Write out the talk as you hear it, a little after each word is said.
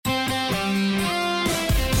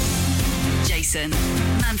Jason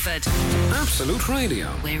Manford. Absolute Radio.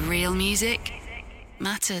 Where real music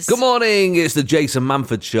matters. Good morning, it's the Jason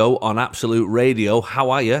Manford Show on Absolute Radio.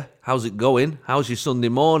 How are you? How's it going? How's your Sunday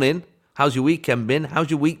morning? How's your weekend been? How's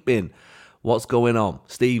your week been? What's going on?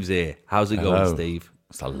 Steve's here. How's it going, Steve?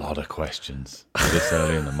 It's a lot of questions this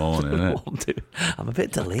early in the morning, isn't it? I'm a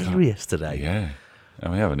bit delirious today. Yeah.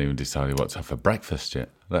 And we haven't even decided what to have for breakfast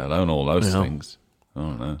yet, let alone all those things. I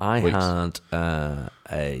don't know. I had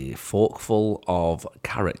a forkful of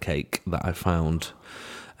carrot cake that I found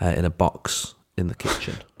in a box in the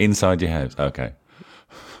kitchen. Inside your house? Okay.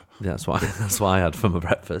 That's what I had for my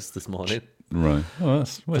breakfast this morning. Right. Well,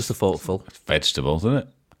 that's just a forkful. It's vegetables, isn't it?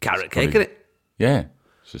 Carrot cake, isn't it? Yeah.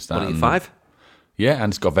 It's just that. What, 5? Yeah,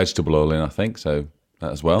 and it's got vegetable oil in, I think, so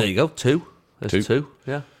that as well. There you go, 2. There's 2.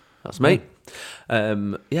 Yeah, that's me.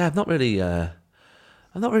 Yeah, I've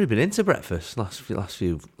not really been into breakfast last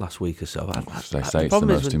week or so. They say it's the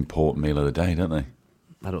most important meal of the day, don't they?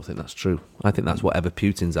 I don't think that's true. I think that's whatever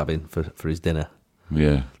Putin's having for his dinner.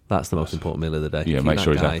 Yeah. That's the most important meal of the day. Yeah, make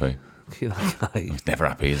sure he's happy. Keep that guy. He's never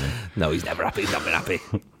happy, is he? No, he's never happy. He's not been happy.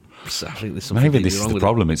 So I think there's Maybe this is the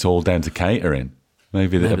problem. It's all down to catering.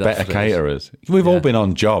 Maybe they're better caterers. We've all been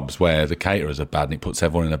on jobs where the caterers are bad and it puts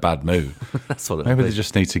everyone in a bad mood. That's what it Maybe be. they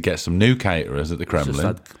just need to get some new caterers at the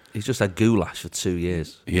Kremlin. He's just had goulash for 2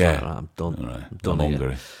 years. Yeah. Like, I'm done. All right. I'm done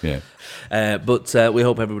hungry. Yeah. But we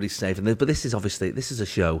hope everybody's safe. But this is a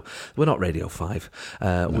show. We're not Radio 5.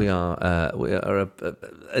 No. We are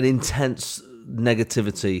an intense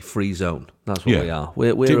negativity-free zone. That's what we are.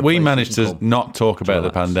 We managed to not talk about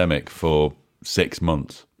the pandemic for 6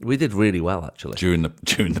 months. We did really well, actually. During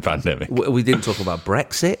the pandemic. We didn't talk about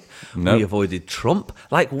Brexit. No. We avoided Trump.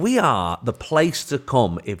 Like, we are the place to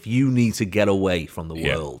come if you need to get away from the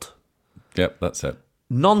world. Yep, that's it.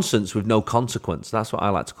 Nonsense with no consequence. That's what I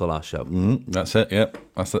like to call our show. That's it, yep.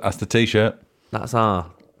 That's the T-shirt. That's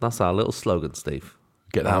our little slogan, Steve.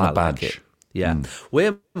 Get that on a badge. Yeah.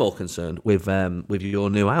 We're more concerned with your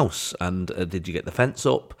new house. And did you get the fence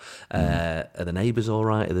up? Are the neighbours all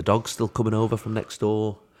right? Are the dogs still coming over from next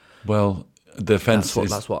door? Well, the fence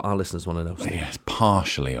that's what our listeners want to know, Steve. Yeah, it's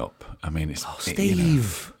partially up. I mean, it's...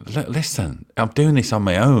 Steve! Listen, I'm doing this on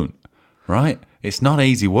my own, right? It's not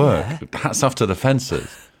easy work. Yeah. Hats off to the fencers.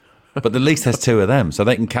 But at least there's 2 of them, so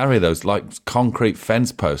they can carry those, like, concrete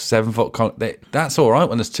fence posts, 7-foot... That's all right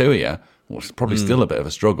when there's 2 of you. Well, it's probably still a bit of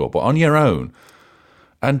a struggle, but on your own.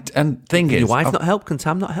 And thing is... Can your wife not help? Can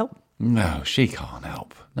Tam not help? No, she can't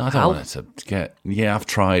help. No, I don't want her to get... Yeah, I've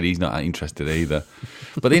tried. He's not interested either.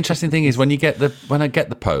 But the interesting thing is when I get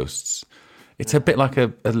the posts, it's a bit like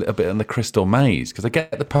a little bit in the Crystal Maze, because I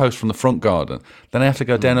get the post from the front garden, then I have to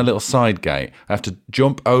go down a little side gate, I have to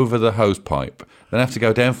jump over the hose pipe, then I have to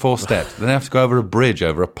go down 4 steps, then I have to go over a bridge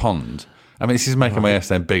over a pond. I mean, this is making my ass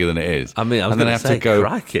sound bigger than it is. I mean, I was going to say,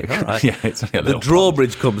 crikey, all right. Yeah, it's only a little the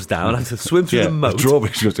drawbridge comes down. I have to swim through the moat. The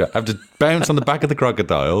drawbridge comes down. I have to bounce on the back of the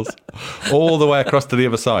crocodiles all the way across to the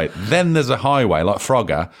other side. Then there's a highway like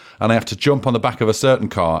Frogger, and I have to jump on the back of a certain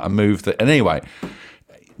car and move the... And anyway,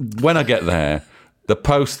 when I get there, the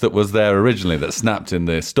post that was there originally that snapped in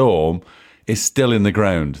the storm is still in the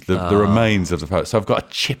ground, the remains of the post. So I've got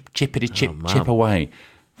to chip away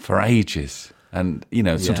for ages. And,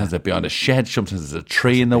 sometimes they're behind a shed, sometimes there's a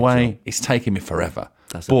tree in the way. It's taking me forever.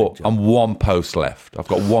 But I'm 1 post left. I've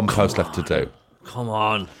got 1 post left to do. Come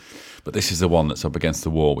on. But this is the one that's up against the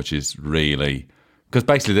wall, which is really... Because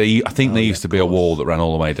basically, I think there used to be a wall that ran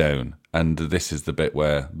all the way down, and this is the bit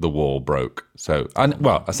where the wall broke. So, I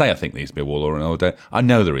think there used to be a wall that ran all the way down. I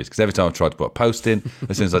know there is, because every time I've tried to put a post in,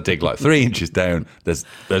 as soon as I dig like 3 inches down, there's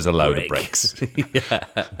a load of bricks. Yeah.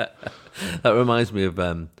 That reminds me of...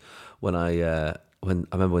 When I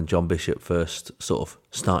remember when John Bishop first sort of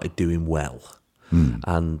started doing well,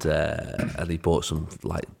 and he bought some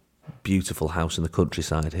like beautiful house in the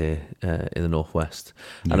countryside here in the northwest.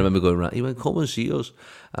 And I remember going around. He went, "Come and see us,"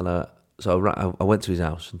 and so I went to his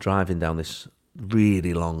house and driving down this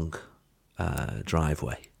really long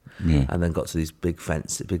driveway, and then got to these big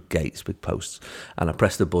fences, big gates, big posts, and I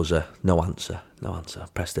pressed the buzzer, no answer. I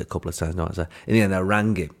pressed it a couple of times, no answer. In the end, I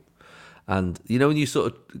rang him. And when you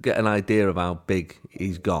sort of get an idea of how big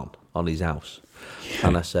he's gone on his house,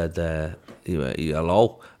 and I said,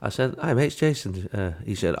 "Hello." I said, "Hi, mate, it's Jason."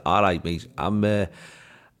 He said, "All right, mate. I'm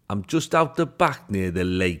just out the back near the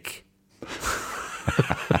lake."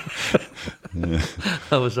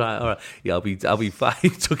 I was like, all right, yeah, I'll be fine.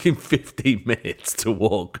 It took him 15 minutes to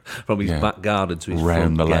walk from his back garden to his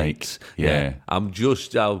round front the gate. lake. Yeah, I'm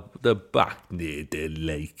just out the back near the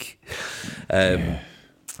lake.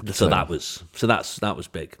 So that was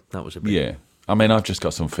big. That was a big. Yeah. I mean, I've just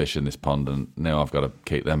got some fish in this pond, and now I've got to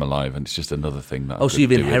keep them alive, and it's just another thing that. Oh, so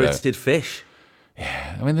you've inherited fish?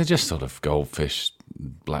 Yeah, I mean, they're just sort of goldfish,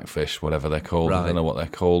 blackfish, whatever they're called. Right. I don't know what they're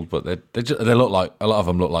called, but they look like, a lot of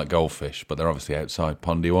them look like goldfish, but they're obviously outside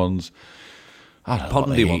pondy ones. I don't know what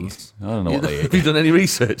they eat. I don't know what they eat. Have you done any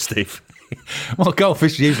research, Steve? Well,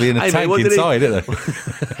 goldfish are usually in a tank inside, aren't they?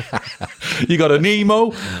 You got a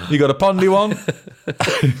Nemo, you got a pondy one.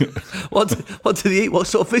 What do they eat? What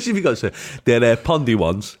sort of fish have you got, sir? They're pondy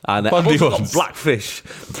ones. And I've also got blackfish.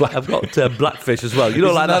 I've got blackfish as well. You know,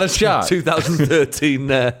 Isn't like that that a shark? 2013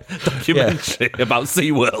 documentary about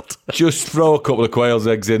SeaWorld. Just throw a couple of quail's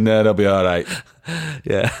eggs in there, they'll be all right.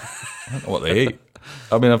 Yeah. I don't know what they eat.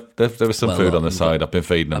 I mean, there was some food on the side. I've been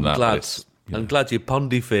feeding them that. I'm glad your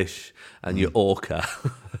pondy fish and your orca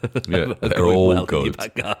Yeah, are they're going all well in your good.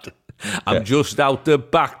 back garden. I'm just out the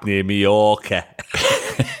back near me orca.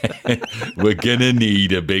 We're going to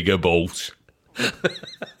need a bigger boat.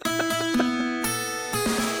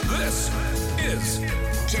 This is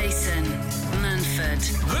Jason Manford.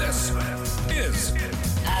 This is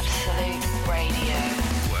Absolute Radio.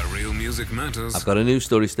 where real music matters. I've got a news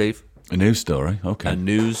story, Steve. A news story? Okay. A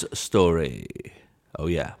news story. Oh,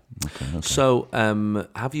 yeah. Okay. So,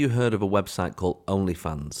 have you heard of a website called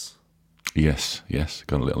OnlyFans? Yes.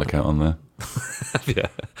 Got a little account on there. Yeah.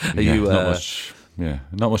 Are Yeah, you?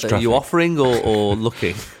 not much Are traffic. you offering or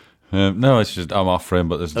looking? No, it's just I'm offering,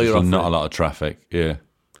 but there's you're just not offering. a lot of traffic. Yeah.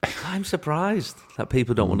 I'm surprised that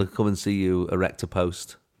people don't want to come and see you erect a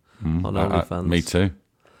post on OnlyFans. Me too.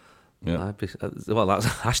 Yeah. I'd be, well, that's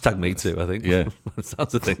hashtag me too, I think. Yeah.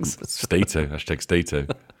 Sounds of things. Stay too. Hashtag stay too.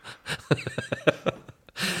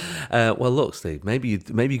 Well, look, Steve, maybe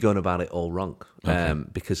you're going about it all wrong.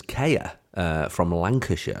 Because Kaya from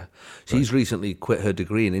Lancashire, she's recently quit her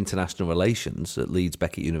degree in international relations at Leeds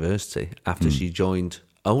Beckett University after she joined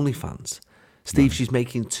OnlyFans. Steve, she's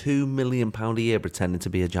making £2 million a year pretending to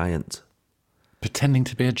be a giant. Pretending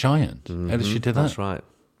to be a giant. How does she do that? That's right.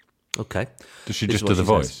 Okay. Does she This just is do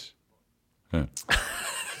what the she says. voice?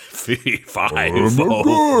 Fee, five, Did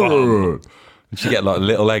she get like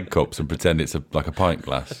little egg cups and pretend it's like a pint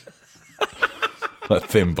glass? Like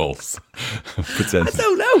thimbles. Pretend. I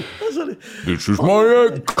don't know. That's what it- This is my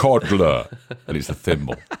egg coddler. And it's a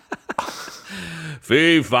thimble.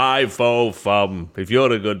 Fee, five, fo, fum. If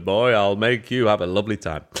you're a good boy, I'll make you have a lovely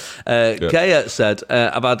time. Kaya said,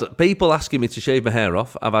 I've had people asking me to shave my hair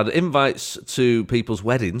off. I've had invites to people's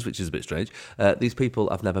weddings, which is a bit strange. These people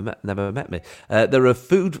have never met me. There are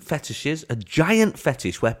food fetishes, a giant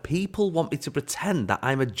fetish where people want me to pretend that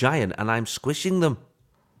I'm a giant and I'm squishing them.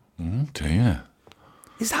 Dear.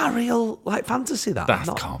 Is that a real fantasy? That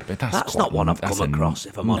Can't be. That's not one I've come across.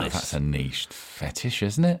 If I'm honest, That's a niche fetish,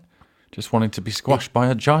 isn't it? Just wanting to be squashed by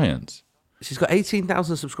a giant. She's got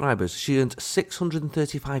 18,000 subscribers. She earned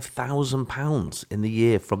 £635,000 in the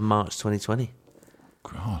year from March 2020.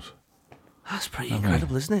 God. That's pretty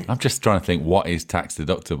incredible, isn't it? I'm just trying to think what is tax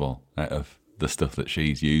deductible out of the stuff that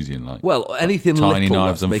she's using. Like, Well, anything tiny little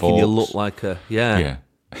knives that's and making you forks. look like a... Yeah.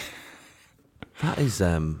 That is...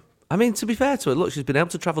 I mean, to be fair to her, look, she's been able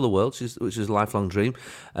to travel the world, which is a lifelong dream.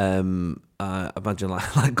 I imagine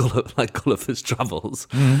like Gulliver's travels.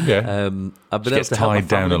 Yeah. I've been She able gets to help my tied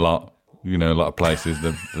down a family. lot. You know, a lot of places,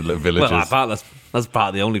 the little villages. Well, that's part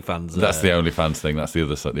of the OnlyFans. That's the OnlyFans thing. That's the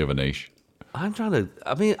other niche. I'm trying to...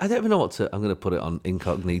 I mean, I don't even know what to... I'm going to put it on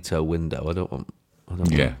incognito window. I don't want...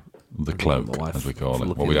 Yeah, the cloak, my wife as we call it.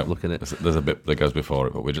 looking- Well, we don't, looking at- there's a bit that goes before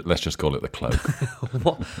it, but let's just call it the cloak.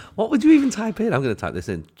 What would you even type in? I'm going to type this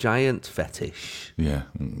in. Giant fetish. Yeah.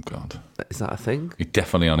 Oh, God. Is that a thing? You're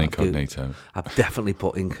definitely on incognito. I've definitely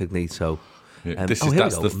put incognito. Yeah, Here that's we go.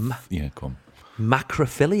 the. Yeah, go on.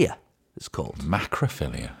 Macrophilia, it's called.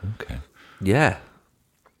 Macrophilia. Okay. Yeah.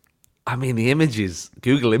 I mean, the images,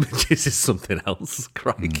 Google Images is something else.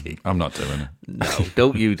 Crikey. I'm not doing it. No,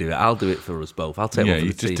 don't you do it. I'll do it for us both. I'll take Yeah, one for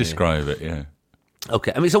you the just team describe it. Yeah. here.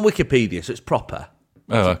 Okay. I mean, it's on Wikipedia, so it's proper. It's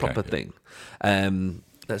Oh, a okay. proper thing.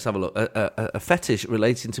 Let's have a look. A fetish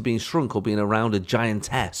relating to being shrunk or being around a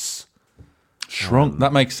giantess. Shrunk.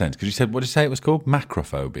 That makes sense because you said, what did you say it was called?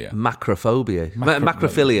 Macrophobia. Macrophobia.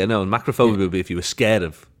 Macrophilia, no. Macrophobia would be if you were scared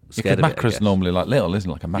of Because it, I macro's guess. normally like little, isn't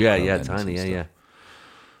it? Like a macro. Yeah, then, tiny, and yeah. stuff.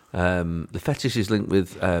 The fetish is linked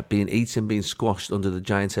with being eaten, being squashed under the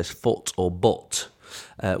giantess foot or butt,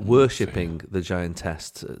 worshipping the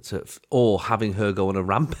giantess, or having her go on a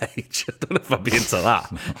rampage. I don't know if I'd be into that.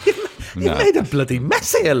 You've made a bloody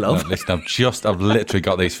mess here, love. No, listen, I've literally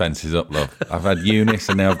got these fences up, love. I've had Eunice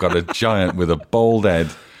and now I've got a giant with a bald head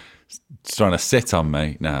trying to sit on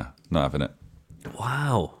me. Nah, not having it.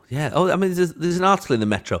 Wow. Yeah. Oh, I mean, there's an article in the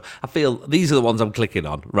Metro. I feel these are the ones I'm clicking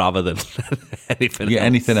on rather than anything else. Yeah,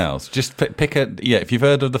 anything else. Just pick a... Yeah, if you've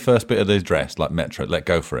heard of the first bit of the address, like Metro, let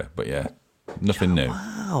go for it. But yeah, nothing new.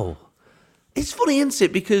 Wow. It's funny, isn't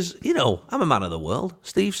it? Because, I'm a man of the world.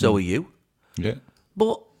 Steve, so are you. Yeah.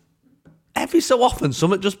 But every so often,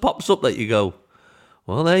 something just pops up that you go,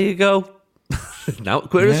 well, there you go. Now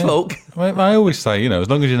queer as folk. I always say, as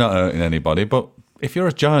long as you're not hurting anybody, but if you're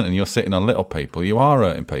a giant and you're sitting on little people, you are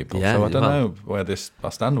hurting people. Yeah, so I don't know where I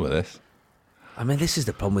stand with this. I mean, this is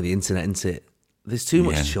the problem with the internet, isn't it? There's too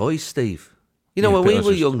much choice, Steve. Yeah, when we were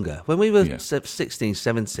just- younger, when we were 16,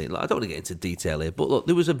 17, I don't want to get into detail here, but look,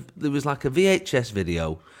 there was like a VHS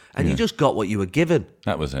video, and you just got what you were given.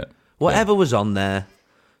 That was it. Whatever was on there,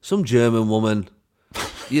 some German woman,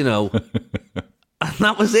 and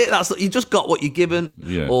that was it. You just got what you're given,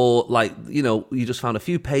 or you just found a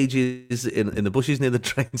few pages in the bushes near the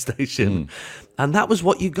train station, and that was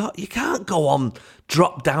what you got. You can't go on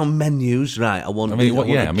drop down menus, right? I want a you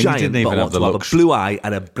giant, didn't even but I have want the to have looks. a blue eye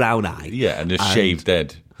and a brown eye. Yeah, and a shaved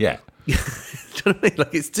head. Yeah. Do you know what I mean?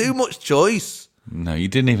 Like, it's too much choice. No, you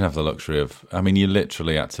didn't even have the luxury of... I mean, you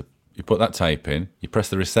literally had to... You put that tape in, you press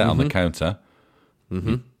the reset on the counter,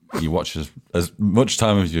 you watch as much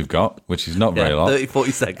time as you've got, which is not very long. 30,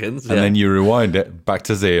 40 seconds. And then you rewind it back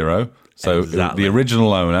to zero. So Exactly. the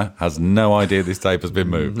original owner has no idea this tape has been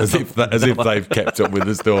moved, as if they've kept up with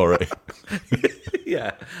the story.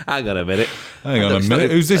 Yeah. Hang on a minute. Hang on a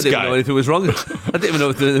minute. Who's this I didn't guy? know anything was wrong. I didn't even know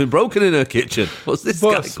anything had broken in her kitchen. What's this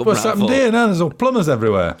guy coming What's out happened for? here now? There's all plumbers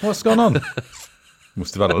everywhere. What's going on?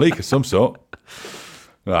 Must have had a leak of some sort.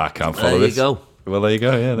 I can't follow There you this. go. Well, there you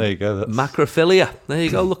go. Yeah, there you go. That's... Macrophilia. There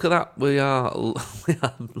you go. Look at that. We are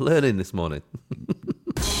learning this morning.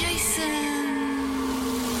 Jason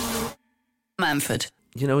Manford.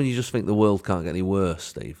 When you just think the world can't get any worse,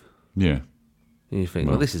 Steve. Yeah. And you think,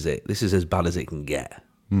 well, this is it. This is as bad as it can get.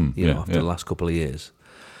 After the last couple of years.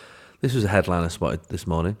 This was a headline I spotted this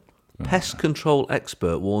morning. Pest control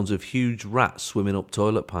expert warns of huge rats swimming up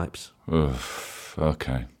toilet pipes. Oof,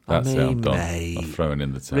 okay. That's it. I'm done. Mate. I'm throwing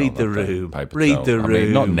in the towel. Read the Okay, room. paper Read towel. the I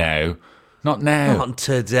mean, not room. now. Not now. Not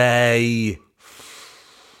today.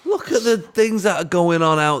 Look at the things that are going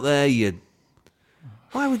on out there.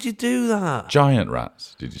 Why would you do that? Giant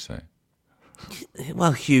rats, did you say?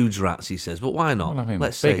 Well, huge rats, he says, but why not? Well, I mean,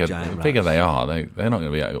 Let's bigger, say giant the rats. bigger they are, they're not going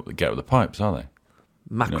to be able to get up the pipes, are they?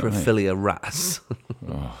 Macrophilia rats.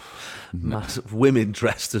 Massive women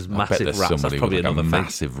dressed as I bet massive there's rats. That's somebody probably with like a another thing.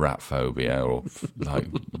 massive rat phobia or like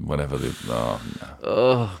whatever. Oh, no.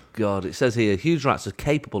 Oh, God. It says here, huge rats are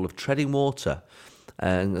capable of treading water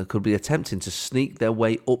and could be attempting to sneak their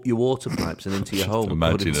way up your water pipes and into your home.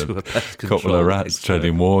 Imagine according to a pest couple control of rats expert.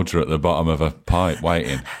 treading water at the bottom of a pipe,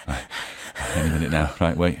 waiting. Any minute now.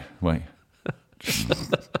 Right, wait.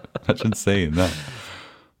 Imagine seeing that.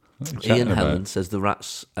 What are you chatting Ian about? Helen says the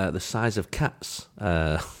rats the size of cats.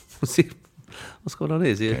 What's going on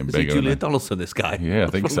here? Is he bigger, Julia isn't he? Donaldson, this guy? Yeah, I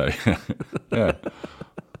think so. Yeah.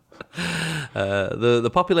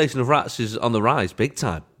 The population of rats is on the rise big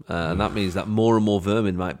time. And that means that more and more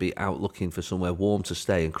vermin might be out looking for somewhere warm to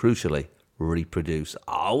stay and, crucially, reproduce.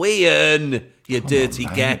 Oh, Ian, you dirty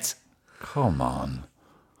mate. get. Come on.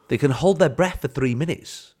 They can hold their breath for 3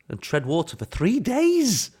 minutes and tread water for 3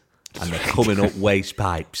 days. And they're coming up waste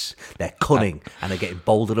pipes. They're cunning and they're getting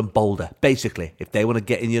bolder and bolder. Basically, if they want to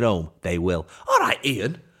get in your home, they will. All right,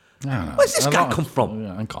 Ian. No, Where's this a guy lot come from?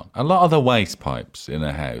 Yeah, hang on. A lot of the waste pipes in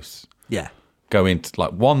a house Yeah. go into,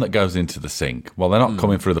 like one that goes into the sink. Well, they're not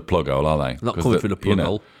coming through the plug hole, are they? Not 'Cause coming through the plug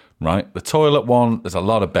hole. Right? The toilet one, there's a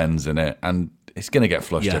lot of bends in it, and it's going to get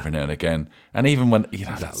flushed Yeah. every now and again. And even when,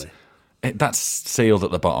 Exactly. that's sealed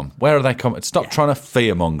at the bottom. Where are they coming? Stop trying to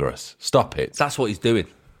fearmonger us. Stop it. That's what he's doing.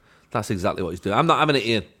 That's exactly what he's doing. I'm not having it,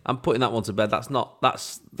 Ian. I'm putting that one to bed. That's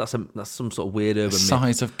some sort of weird urban myth.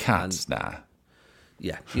 Size of cats, nah.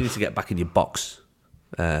 Yeah, you need to get back in your box,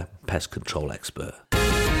 pest control expert.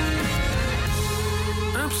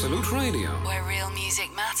 Absolute Radio. Where real music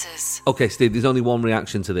matters. Okay, Steve, there's only one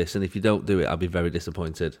reaction to this, and if you don't do it, I'll be very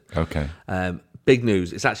disappointed. Okay. Big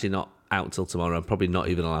news. It's actually not out till tomorrow. I'm probably not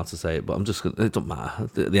even allowed to say it, but I'm just going to... It doesn't matter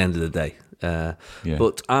at the end of the day. Yeah.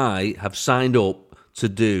 But I have signed up to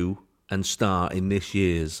do and star in this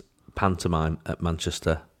year's pantomime at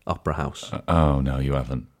Manchester Opera House. Oh, no, you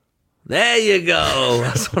haven't. There you go.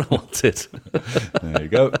 That's what I wanted. There you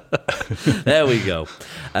go. There we go.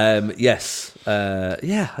 Yes.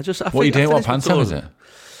 Yeah. What are you doing? What pantomime is it?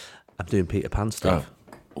 I'm doing Peter Pan stuff.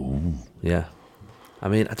 Ooh. Yeah. I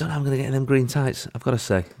mean, I don't know how I'm going to get in them green tights, I've got to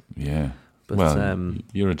say. Yeah. But, well,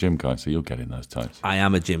 you're a gym guy, so you'll get in those tights. I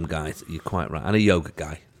am a gym guy. You're quite right. And a yoga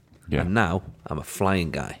guy. Yeah. And now I'm a flying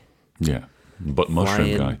guy. Yeah. But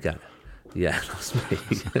mushroom Flying guy. Yeah, that's me.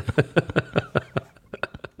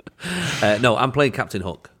 No, I'm playing Captain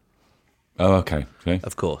Hook, Oh, okay. Okay.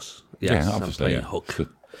 of course. Yes, yeah, I'm obviously. playing Yeah. Hook. It's the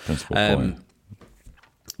principal point.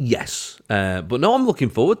 Yes, but no, I'm looking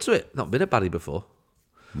forward to it. Not been a baddie before.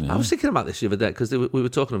 I was thinking about this the other day because we were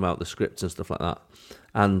talking about the scripts and stuff like that,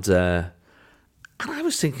 and I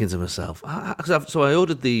was thinking to myself, so I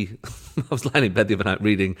ordered the. I was lying in bed the other night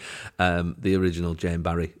reading the original Jane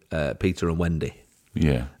Barry, Peter and Wendy,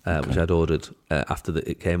 Yeah. which I'd ordered after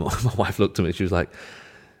it came up. My wife looked at me. She was like,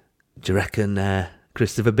 "Do you reckon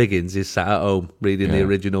Christopher Biggins is sat at home reading the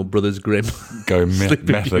original Brothers Grimm?" Going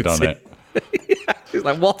Sleeping method on Beauty? it. She's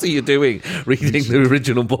like, "What are you doing reading the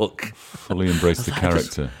original book?" Fully embrace the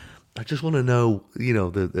character. I just want to know,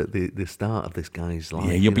 the start of this guy's life.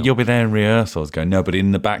 Yeah, you'll be there in rehearsals going, no, but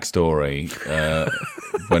in the backstory,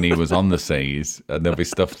 when he was on the seas, there'll be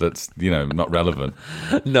stuff that's, not relevant.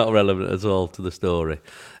 Not relevant at all to the story.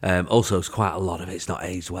 Also, it's quite a lot of it's not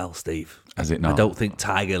aged well, Steve. Has it not? I don't think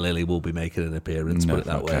Tiger Lily will be making an appearance, put it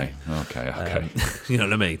that way. Okay. You know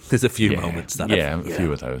what I mean? There's a few moments that a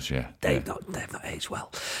few of those, yeah. They've not aged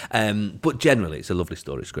well. But generally, it's a lovely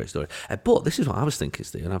story. It's a great story. But this is what I was thinking,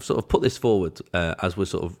 Steve, and I've sort of put this forward as we're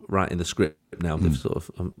sort of writing the script now. We've sort of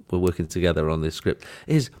we're working together on this script.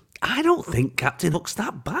 I don't think Captain Hook's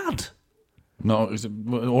that bad. No, is it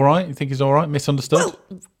all right? You think he's all right? Misunderstood?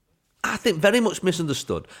 Well, I think very much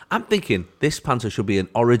misunderstood. I'm thinking this Panther should be an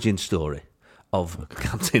origin story of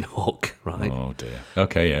Captain Hook, right? Oh, dear.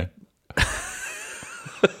 Okay, yeah.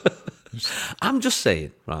 I'm just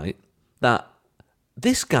saying, right, that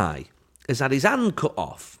this guy has had his hand cut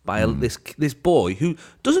off by this boy who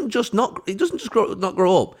doesn't just not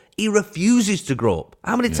grow up. He refuses to grow up.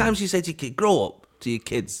 How many times do you say to your kid, grow up, to your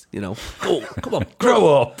kids, Oh, come on,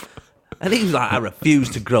 grow up. And he's like, I refuse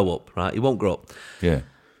to grow up, right? He won't grow up. Yeah.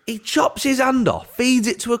 He chops his hand off, feeds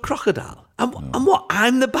it to a crocodile. And what?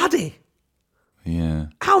 I'm the baddie. Yeah.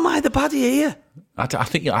 How am I the baddie here? I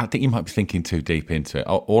think you might be thinking too deep into it.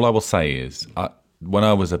 All I will say is, when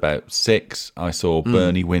I was about 6, I saw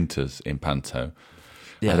Bernie Winters in Panto.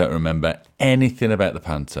 Yeah. I don't remember anything about the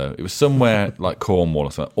Panto. It was somewhere like Cornwall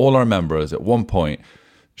or something. All I remember is at one point,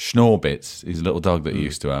 Schnorbits, his little dog that he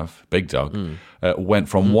used to have, big dog, went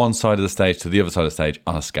from one side of the stage to the other side of the stage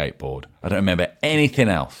on a skateboard. I don't remember anything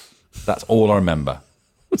else. That's all I remember.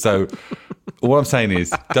 So all I'm saying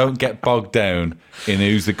is, don't get bogged down in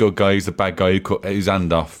who's the good guy, who's the bad guy, who cut whose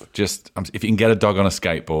hand off. Just if you can get a dog on a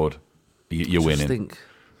skateboard, you're winning.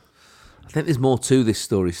 I think there's more to this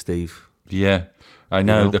story, Steve. Yeah, I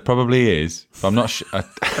know there probably is, but I'm not sure.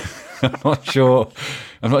 I'm not sure.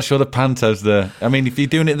 I'm not sure the Panto's the. I mean, if you're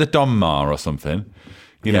doing it the Don Mar or something,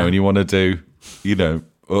 know, and you want to do,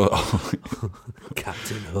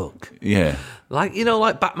 Captain Hook. Yeah. Like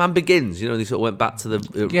Batman Begins, they sort of went back to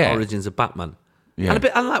the origins of Batman. Yeah. And a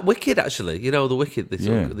bit like Wicked, actually. The Wicked. They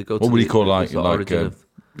go to what would he call he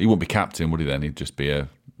wouldn't be captain, would he then? He'd just be a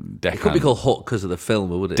deckhand. It could be called Hook because of the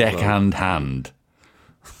film, would it? Deckhand hand.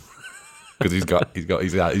 Because he's got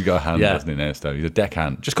a hand, hasn't he, now? So he's a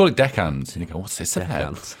deckhand. Just call it deckhands. And you go, what's this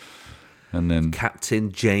about? And then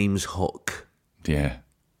Captain James Hook. Yeah.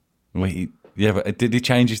 Wait, but did he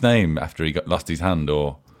change his name after he lost his hand,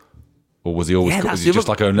 or was he always? Was he just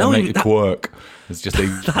like a quirk? It's just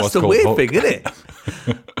that's the weird thing, isn't it?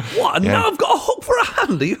 What? Yeah. Now I've got a hook for a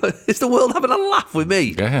hand. Is the world having a laugh with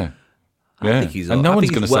me? Yeah. I think and no one's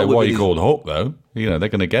going to say why you called Hook, though. They're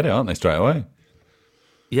going to get it, aren't they, straight away?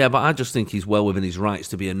 Yeah, but I just think he's well within his rights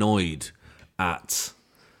to be annoyed at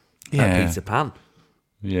Peter Pan.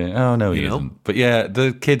 Yeah. Oh no, he isn't. But yeah,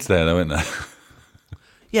 the kids there, though, aren't there?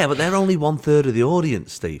 Yeah, but they're only 1/3 of the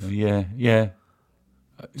audience, Steve. Yeah. Yeah,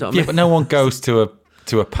 but no one goes to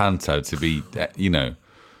a panto to be,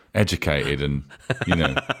 educated and,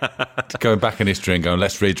 going back in history and going,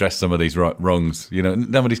 let's redress some of these wrongs.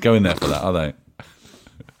 Nobody's going there for that, are they?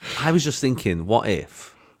 I was just thinking, what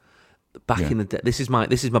if in the day? This is my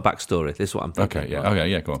backstory. This is what I'm thinking. Okay, yeah, right? Okay,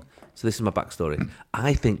 yeah, go on. So this is my backstory.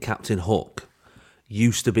 I think Captain Hook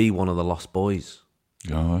used to be one of the Lost Boys.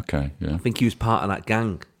 Oh, okay, yeah. I think he was part of that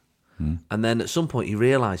gang. And then at some point he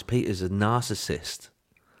realised Peter's a narcissist.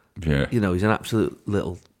 Yeah. He's an absolute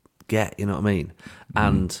little get, you know what I mean?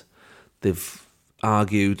 And they've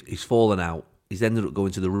argued, he's fallen out, he's ended up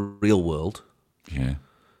going to the real world. Yeah.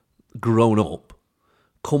 Grown up,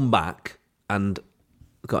 come back and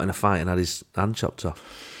got in a fight and had his hand chopped off.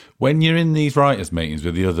 When you're in these writers' meetings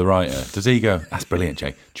with the other writer, does he go, that's brilliant,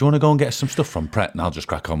 Jay. Do you want to go and get some stuff from Pret and I'll just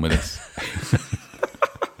crack on with this?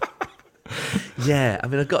 Yeah, I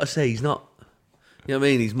mean, I've got to say, he's not, you know what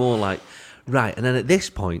I mean? He's more like, right, and then at this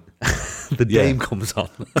point, the dame comes on.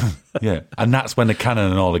 Yeah, and that's when the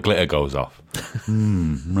cannon and all the glitter goes off.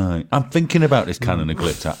 Right. I'm thinking about this cannon of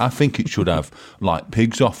glitter. I think it should have, like,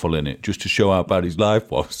 pig's offal in it, just to show how bad his life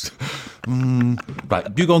was. Right,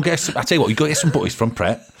 you go and get some, I tell you what, you go get some butties from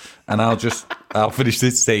Pret, and I'll finish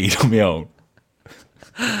this seed on my own.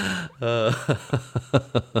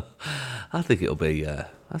 I think it'll be.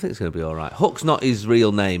 I think it's going to be all right. Hook's not his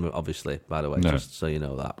real name, obviously. By the way, just so you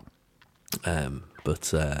know that.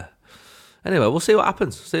 But anyway, we'll see what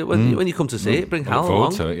happens. See when you come to see it. Bring Hal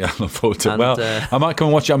along. To it. Yeah, I look forward to it. Well, I might come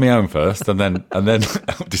and watch it on my own first, and then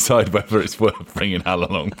decide whether it's worth bringing Hal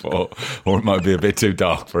along for, or it might be a bit too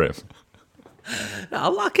dark for him.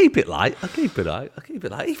 No, I'll keep it light. I'll keep it light.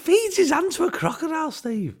 He feeds his hand to a crocodile,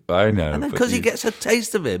 Steve. I know. And then because he gets a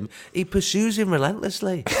taste of him, he pursues him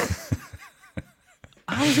relentlessly.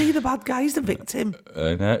 How's he the bad guy? He's the victim.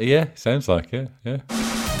 Yeah, sounds like it. Yeah.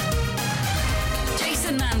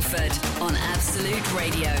 Jason Manford on Absolute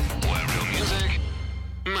Radio. Where real music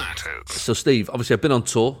matters. So, Steve, obviously, I've been on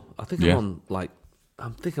tour. I think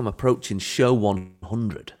I'm approaching show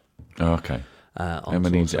 100. Oh, okay. How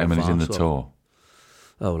many's in the tour?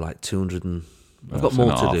 Oh, like 200 and... I've got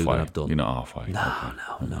more to do than I've done. You're not halfway.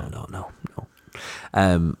 No.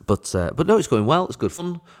 But no, it's going well. It's good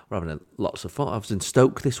fun. We're having lots of fun. I was in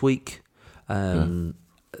Stoke this week. I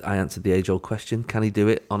answered the age-old question: can he do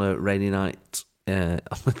it on a rainy night,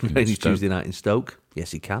 rainy Tuesday night in Stoke?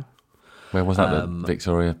 Yes, he can. Where was that? The New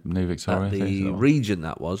Victoria? At the Regent,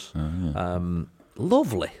 that was.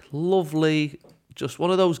 Lovely. Just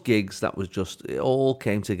one of those gigs that was just, it all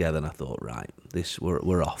came together, and I thought, right,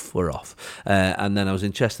 we're off. And then I was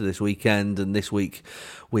in Chester this weekend, and this week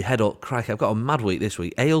we head up. Crikey, I've got a mad week this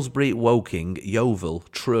week. Aylesbury, Woking, Yeovil,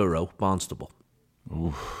 Truro, Barnstable.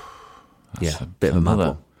 Ooh, a bit of a mad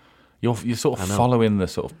one. You're sort of following the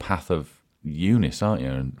sort of path of Eunice, aren't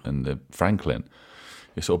you, and the Franklin.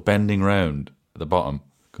 You're sort of bending round at the bottom,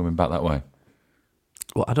 coming back that way.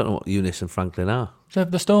 Well, I don't know what Eunice and Franklin are.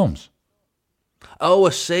 The Storms. Oh, I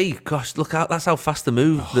see. Gosh, look out! That's how fast the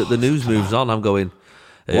news moves on. I'm going.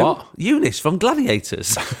 What? Eunice from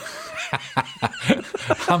Gladiators.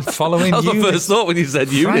 I'm following. That was Eunice. my first thought when you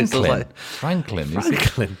said Eunice. Franklin. I was like,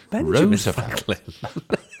 Franklin. Benjamin Roosevelt. Franklin.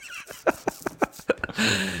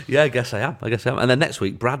 Yeah, I guess I am. And then next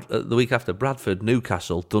week, the week after, Bradford,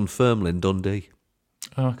 Newcastle, Dunfermline, Dundee.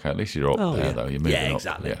 Okay, at least you're up there, though. You're moving up.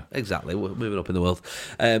 Exactly. Yeah, exactly. We're moving up in the world.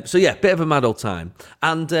 So yeah, bit of a mad old time.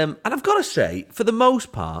 And I've got to say, for the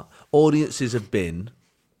most part, audiences have been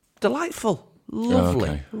delightful,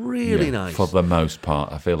 lovely, really nice. For the most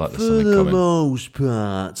part, I feel like there's something For coming. the most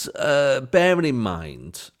part, bearing in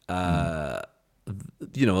mind,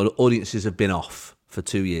 audiences have been off for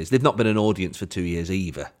 2 years. They've not been an audience for 2 years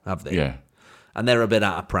either, have they? Yeah. And they're a bit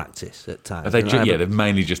out of practice at times. They've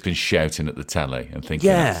mainly just been shouting at the telly and thinking,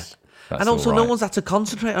 that's and also all no right. one's had to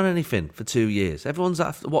concentrate on anything for 2 years. Everyone's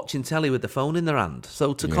watching telly with the phone in their hand.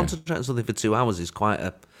 So to concentrate on something for 2 hours is quite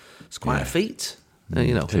a feat,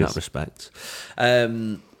 in that respect.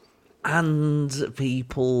 And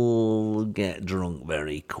people get drunk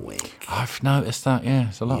very quick. I've noticed that,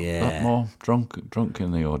 it's a lot more drunk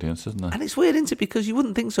in the audience, isn't there? And it's weird, isn't it? Because you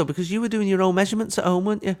wouldn't think so, because you were doing your own measurements at home,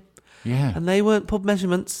 weren't you? Yeah. And they weren't pub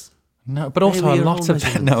measurements. No, but also a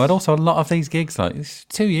lot of these gigs, like it's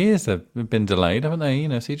 2 years have been delayed, haven't they?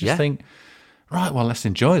 So you just think, right, well, let's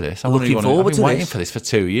enjoy this. I've been waiting for this for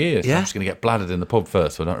 2 years. Yeah. I'm just going to get bladdered in the pub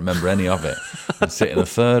first, so I don't remember any of it, and sit in the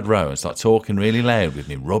third row and start talking really loud with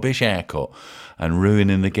me rubbish haircut and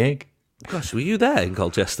ruining the gig. Gosh, were you there in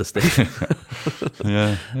Colchester, Steve?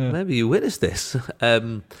 Yeah. Maybe you witnessed this.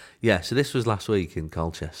 So this was last week in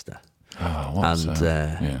Colchester. Oh, what?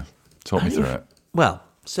 Talk me through it. Well,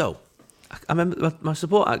 so I remember my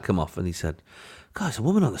support act come off and he said, "God, there's a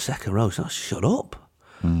woman on the second row." So shut up.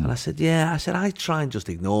 And I said, I try and just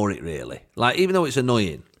ignore it, really. Like, even though it's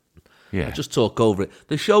annoying, I just talk over it.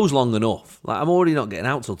 The show's long enough. Like, I'm already not getting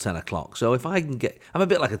out till 10 o'clock. So if I can I'm a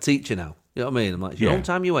bit like a teacher now. You know what I mean? I'm like, it's your own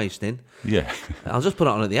time you're wasting. Yeah. I'll just put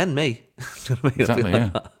it on at the end, me. You know what I mean? Exactly,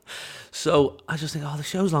 yeah. So I just think, the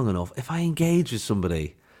show's long enough. If I engage with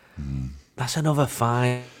somebody, that's another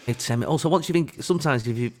 5, 10 minutes. Also, sometimes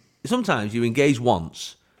you engage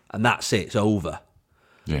once and that's it. It's over.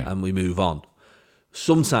 Yeah. And we move on.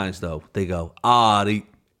 Sometimes, though, they go,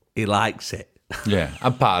 he likes it. Yeah,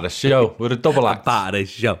 I'm part of the show. We're a double act. Part of the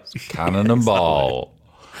show. Cannon and ball.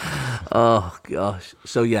 Oh, gosh.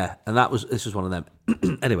 So, and this was one of them.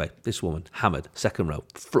 Anyway, this woman, hammered, second row,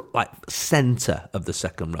 centre of the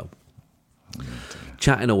second row,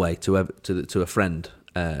 chatting away to a friend.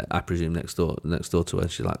 I presume next door to her.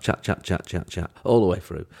 She's like chat all the way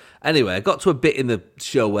through. Anyway, I got to a bit in the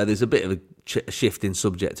show where there's a bit of a shift in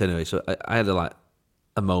subject anyway, so I had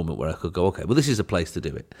a moment where I could go, okay, well, this is a place to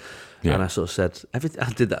do it. Yeah. And I sort of said, everything.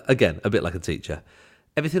 I did that again, a bit like a teacher.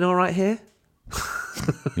 Everything all right here?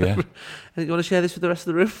 Yeah. And you want to share this with the rest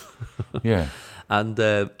of the room? Yeah. And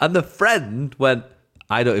the friend went,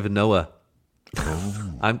 I don't even know her.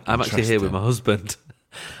 Oh, I'm actually here with my husband.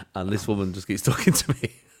 And this woman just keeps talking to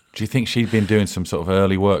me. Do you think she'd been doing some sort of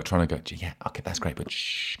early work trying to go, yeah, okay, that's great, but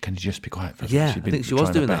shh, can you just be quiet for a minute? Yeah, she'd I think she was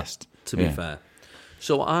doing that, to be fair.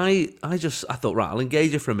 So I thought, right, I'll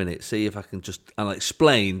engage her for a minute, see if I can I'll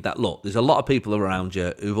explain that, look, there's a lot of people around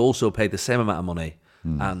you who've also paid the same amount of money,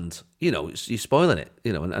 and, you're spoiling it,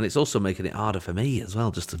 and it's also making it harder for me as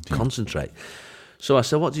well, just to concentrate. So I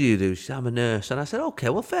said, what do you do? She said, I'm a nurse. And I said, okay,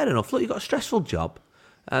 well, fair enough. Look, you've got a stressful job,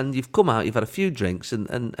 and you've come out, you've had a few drinks,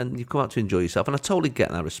 and you've come out to enjoy yourself, and I totally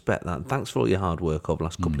get that, respect that, and thanks for all your hard work over the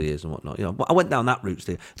last couple of years and whatnot. I went down that route,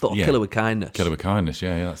 Steve. Thought I'd kill her with kindness. Kill her with kindness,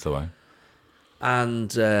 yeah, that's the way.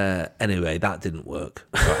 And anyway, that didn't work.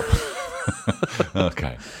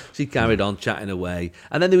 Okay. She carried on chatting away.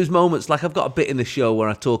 And then there was moments, like I've got a bit in the show where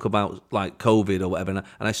I talk about like COVID or whatever, and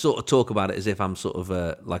I sort of talk about it as if I'm sort of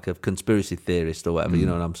like a conspiracy theorist or whatever, and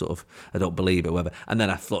I'm sort of, I don't believe it or whatever. And then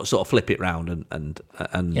I sort of flip it round and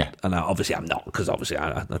obviously I'm not, because obviously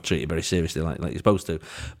I treat it very seriously like you're supposed to.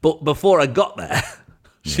 But before I got there,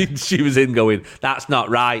 she was in going, that's not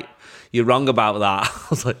right. You're wrong about that. I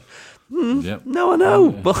was like, no, I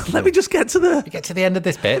know, but let me just get to the end of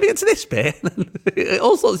this bit. Let me get to this bit. It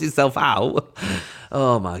all sorts itself out.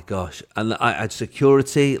 Oh my gosh! And I had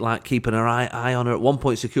security like keeping an eye on her. At one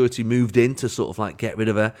point, security moved in to sort of like get rid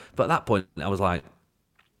of her. But at that point, I was like,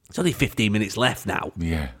 "It's only 15 minutes left now."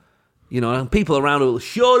 Yeah, and people around her will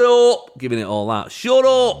shut up, giving it all out. Shut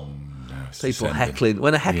up. People heckling.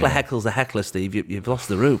 When a heckler heckles a heckler, Steve, you've lost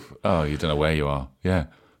the room. Oh, you don't know where you are. Yeah.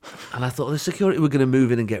 And I thought the security were going to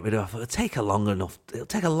move in and get rid of her. I thought it'll take her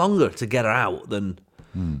longer to get her out than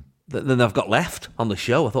I've got left on the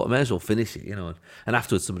show. I thought I may as well finish it, And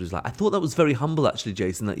afterwards, somebody was like, I thought that was very humble, actually,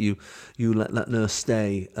 Jason, that you let that nurse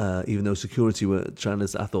stay, even though security were trying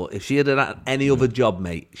to. I thought if she had had any other job,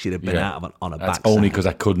 mate, she'd have been out on a backside. That's only because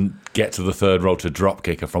I couldn't get to the third row to drop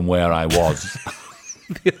kick her from where I was.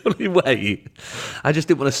 The only way, I just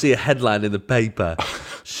didn't want to see a headline in the paper.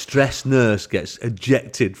 Stressed nurse gets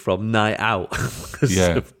ejected from night out because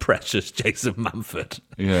of precious Jason Manford.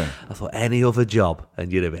 Yeah. I thought any other job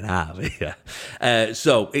and you'd have been out of here.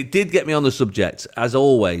 So it did get me on the subject, as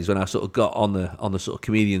always, when I sort of got on the sort of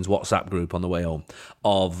comedians WhatsApp group on the way home,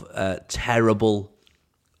 of terrible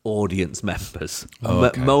audience members.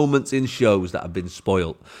 Moments in shows that have been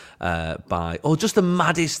spoilt by, or just the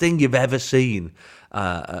maddest thing you've ever seen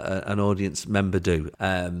an audience member do.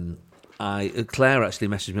 Claire actually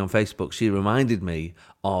messaged me on Facebook. She reminded me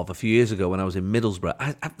of a few years ago when I was in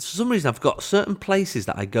Middlesbrough. For some reason, I've got certain places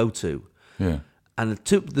that I go to. Yeah. And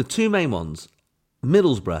the two main ones,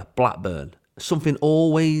 Middlesbrough, Blackburn, something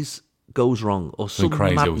always goes wrong, or some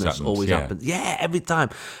madness always happens. Yeah, every time.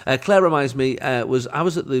 Claire reminds me, I was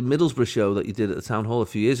at the Middlesbrough show that you did at the Town Hall a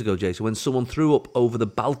few years ago, Jason, when someone threw up over the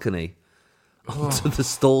balcony onto the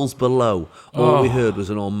stalls below. All we heard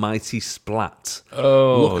was an almighty splat.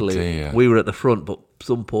 Luckily, dear. We were at the front, but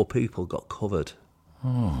some poor people got covered.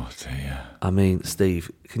 Oh, dear. I mean,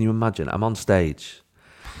 Steve, can you imagine? I'm on stage,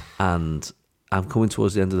 and I'm coming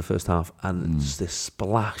towards the end of the first half, and it's this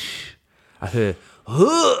splash. I hear,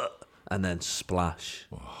 huh! And then splash.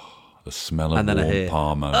 The smell of warm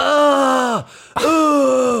Parma.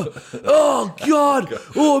 Oh, God.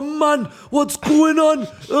 Oh, man. What's going on?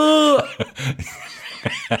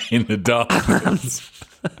 In the dark.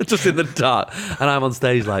 Just in the dark. And I'm on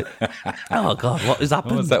stage like, oh, God, what has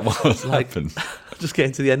happened? What's happened? Just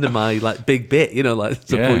getting to the end of my big bit,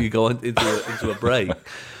 before you go into a break.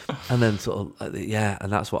 And then sort of,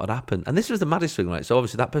 and that's what had happened. And this was the maddest thing, right? So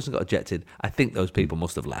obviously that person got ejected. I think those people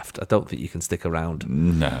must have left. I don't think you can stick around.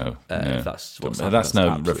 No. That's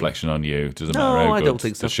no reflection on you. It doesn't matter how good I don't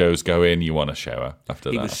think so. The shows go in, you want to shower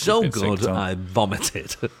after that. It was so good, I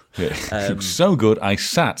vomited. It was so good, I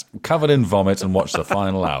sat covered in vomit and watched the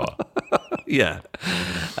final hour. Yeah.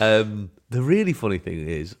 The really funny thing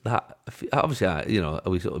is that, obviously,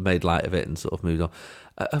 we sort of made light of it and sort of moved on.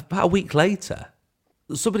 About a week later,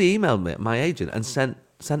 somebody emailed me, my agent, and sent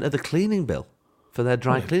her the cleaning bill for their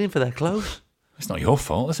dry cleaning for their clothes. It's not your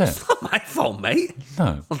fault, is it? It's not my fault, mate.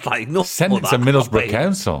 No. No. Send it to Middlesbrough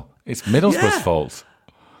Council. It's Middlesbrough's fault.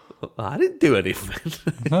 I didn't do anything.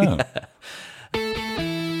 No.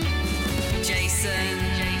 Jason.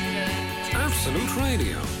 Absolute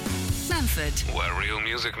Radio. Manford. Where real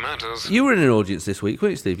music matters. You were in an audience this week,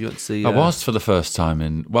 weren't you, Steve? You went to see. I was for the first time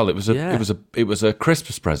in. Well, it was a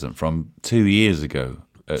Christmas present from 2 years ago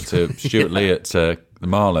to Stuart Lee at the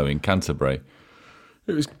Marlow in Canterbury.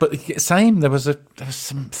 It was, but same. There was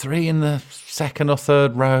some three in the second or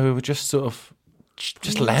third row who were just sort of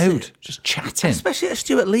just loud, just chatting. Especially at a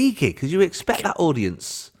Stuart Lee gig, because you expect that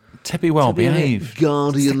audience to be well behaved.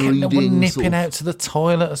 Guardian reading. Nipping out to the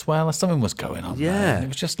toilet as well. Something was going on. Yeah. There. It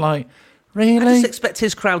was just like, really? I just expect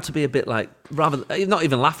his crowd to be a bit like, rather than, not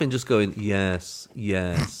even laughing, just going, yes,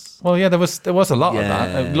 yes. Well, yeah, there was a lot of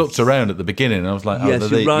that. I looked around at the beginning and I was like,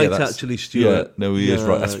 yes, you're right, actually, Stuart. Yeah, no, he is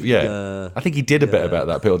right. I think he did a bit about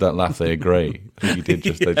that. People don't laugh, they agree. I think he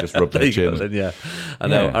did they just rubbed their chin. Yeah, I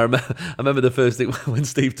know. Yeah. I remember the first thing, when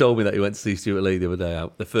Steve told me that he went to see Stuart Lee the other day,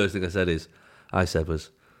 the first thing I said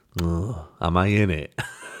was, oh, am I in it?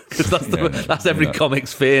 Because that's every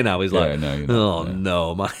comic's fear now. Is like,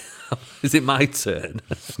 no, is it my turn?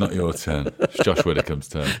 It's not your turn. It's Josh Widdicombe's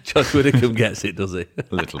turn. Josh Widdicombe gets it, does he?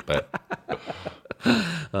 A little bit.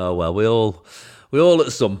 Oh well, we all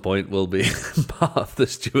at some point will be part of the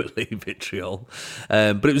Stuart Lee vitriol.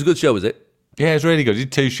 But it was a good show, was it? Yeah, it was really good. He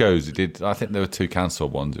did 2 shows. I think there were 2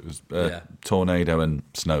 cancelled ones. It was Tornado and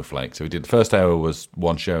Snowflake. So we did the first hour was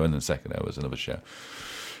one show, and then the second hour was another show.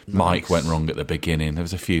 Nice. Mic went wrong at the beginning. There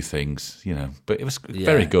was a few things, but it was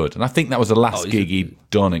very good. And I think that was the last gig he'd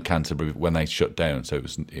done in Canterbury when they shut down. So it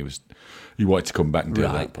was he wanted to come back and do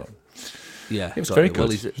that. But yeah, it was very good.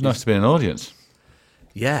 Well, it was nice to be in an audience.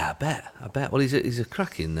 Yeah, I bet. Well, he's a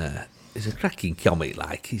cracking comic.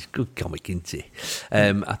 Like, he's a good comic, isn't he?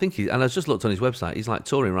 I think and I just looked on his website. He's like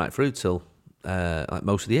touring right through till like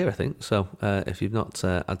most of the year, I think. So if you've not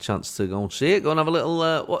had a chance to go and see it, go and have a little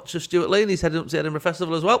watch of Stuart Lee. And he's heading up to the Edinburgh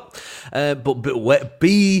Festival as well. But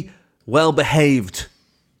be well behaved.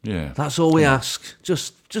 Yeah, that's all we ask.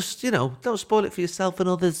 Just don't spoil it for yourself and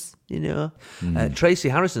others. Tracy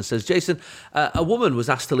Harrison says, Jason, a woman was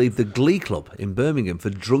asked to leave the Glee Club in Birmingham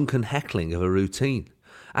for drunken heckling of a routine.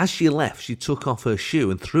 As she left, she took off her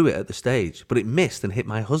shoe and threw it at the stage, but it missed and hit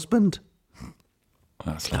my husband.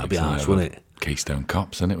 That'd be harsh, wouldn't it? Keystone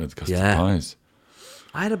Cops, isn't it, with custard pies?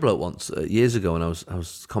 I had a bloke once years ago, and I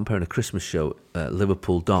was comparing a Christmas show at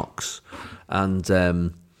Liverpool Docks, and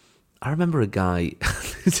I remember a guy.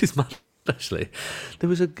 This is mad, actually. There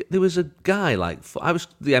was a guy I was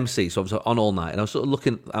the MC, so I was on all night, and I was sort of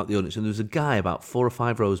looking out the audience, and there was a guy about 4 or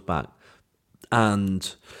 5 rows back,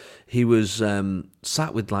 and he was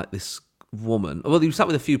sat with like this woman. Well, he was sat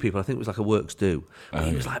with a few people. I think it was like a works do. But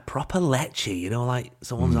he was like proper lechy, like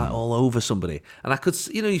someone's like all over somebody. And I could,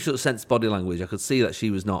 you sort of sense body language. I could see that she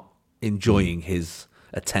was not enjoying his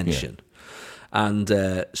attention. Yeah. And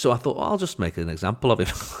so I thought, I'll just make an example of him,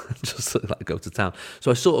 just like go to town. So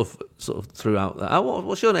I sort of threw out that,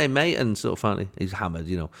 what's your name, mate? And sort of finally, he's hammered,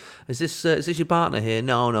 Is this your partner here?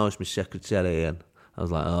 No, it's my secretary. And I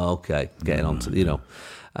was like, oh, okay, getting on to,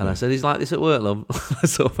 And I said, he's like this at work, love. I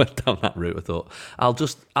sort of went down that route. I thought,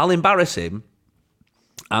 I'll embarrass him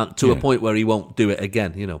to a point where he won't do it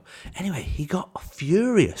again, Anyway, he got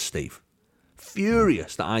furious, Steve.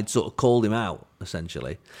 Furious that I'd sort of called him out,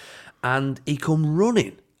 essentially. And he come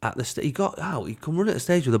running at the stage. He got out. He come running at the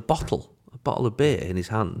stage with a bottle of beer in his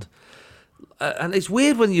hand. And it's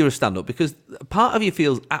weird when you're a stand-up because part of you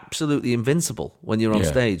feels absolutely invincible when you're on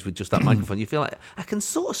stage with just that microphone. You feel like, I can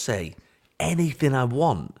sort of say anything I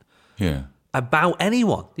want about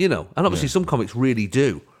anyone, And obviously some comics really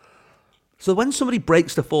do. So when somebody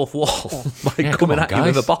breaks the fourth wall by coming at you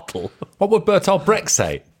with a bottle... What would Bertolt Brecht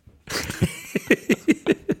say?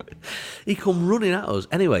 He come running at us.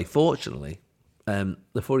 Anyway, fortunately,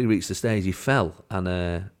 before he reached the stage, he fell.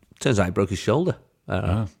 And turns out he broke his shoulder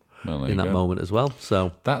in that moment as well.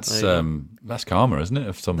 So that's karma, isn't it?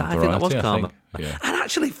 Of some variety, I think that was karma. Yeah. And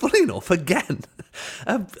actually, funny enough, again,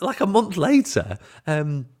 like a month later,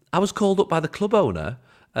 I was called up by the club owner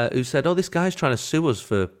who said, this guy's trying to sue us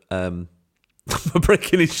for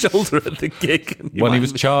breaking his shoulder at the gig. When he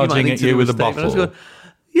was charging at you with a bottle. I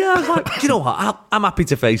was like, do you know what? I'm happy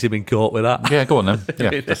to face him in court with that. Yeah, go on then.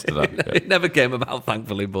 Yeah, let's do that. Yeah. It never came about,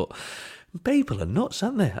 thankfully, but people are nuts,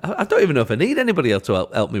 aren't they? I don't even know if I need anybody else to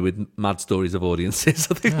help me with mad stories of audiences.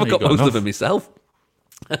 I think I've got most of them myself.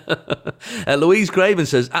 Louise Craven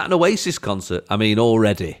says, at an Oasis concert,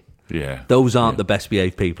 already. Yeah. Those aren't the best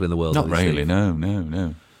behaved people in the world. Not really,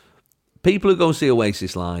 no. People who go and see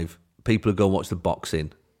Oasis live, people who go and watch the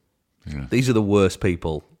boxing, these are the worst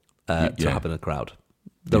people to have in a crowd.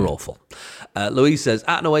 They're awful. Louise says,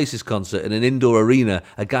 at an Oasis concert in an indoor arena,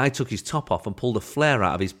 a guy took his top off and pulled a flare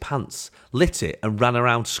out of his pants, lit it and ran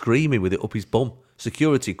around screaming with it up his bum.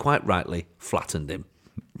 Security, quite rightly, flattened him.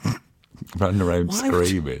 Running around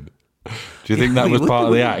screaming. Do you think Yeah, that was we part of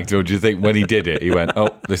would- the act, or do you think when he did it, he went, "Oh,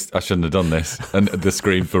 I shouldn't have done this," and the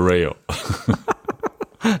scream for real?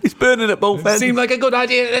 It's burning at both ends. Seemed like a good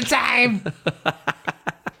idea at the time.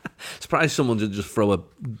 Surprised someone didn't just throw a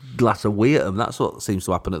glass of wee at them. That's what seems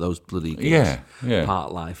to happen at those bloody gigs. Yeah.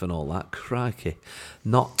 Part life and all that. Crikey.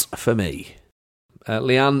 Not for me.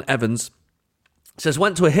 Leanne Evans says,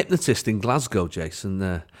 went to a hypnotist in Glasgow,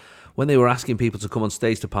 Jason. When they were asking people to come on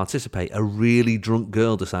stage to participate, a really drunk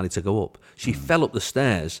girl decided to go up. She fell up the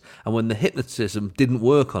stairs, and when the hypnotism didn't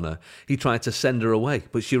work on her, he tried to send her away,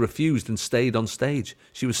 but she refused and stayed on stage.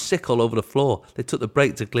 She was sick all over the floor. They took the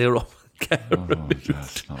break to clear up.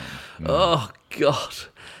 Oh, God.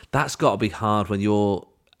 That's got to be hard when your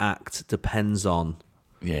act depends on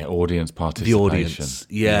Audience participation. the audience.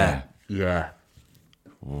 Yeah.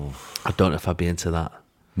 I don't know if I'd be into that.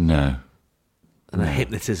 No. And a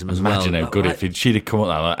hypnotism as well. Imagine how good if she'd have come up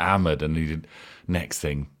like hammered, and he did. Next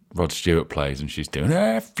thing, Rod Stewart plays, and she's doing,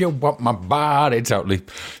 "If you want my body," totally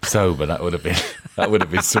sober. That would have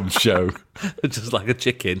been some show. Just like a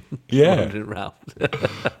chicken. Yeah. Wandering around.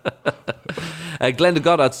 Glenda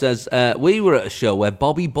Goddard says, we were at a show where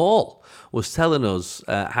Bobby Ball was telling us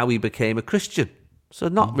how he became a Christian. So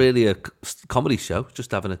not really a comedy show,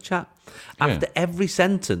 just having a chat. After every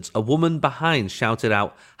sentence, a woman behind shouted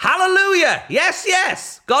out, "Hallelujah! Yes,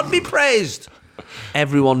 yes! God be praised!"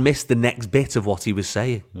 Everyone missed the next bit of what he was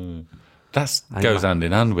saying. That goes hand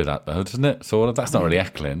in hand with that, though, doesn't it? Sort of. That's not really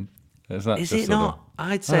heckling. Is it not?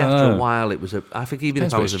 I'd say after a while it was I think even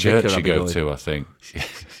if I was a vicar, church I'd you be go going, to, I think.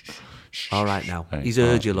 all right now. He's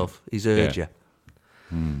heard you, love. He's heard you.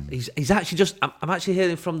 He's actually just... I'm actually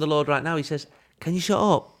hearing from the Lord right now. He says, "Can you shut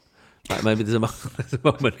up?" Like maybe there's a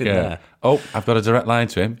moment in there. Oh, I've got a direct line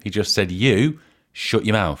to him. He just said, "You shut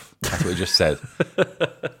your mouth." That's what he just said.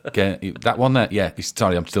 Okay, that one there? Yeah,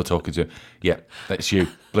 sorry, I'm still talking to him. Yeah, that's you.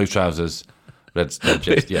 Blue trousers, red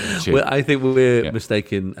jeans. Yeah, it's you. Well, I think we're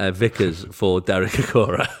mistaking vicars for Derek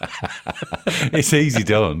Akora. It's easy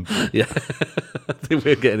done. Yeah, I think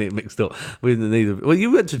we're getting it mixed up. Well,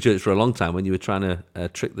 you went to church for a long time when you were trying to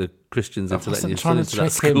trick the Christians into letting you into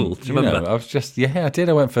that school. Do you remember? I was just I did.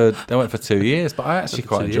 I went for 2 years, but I actually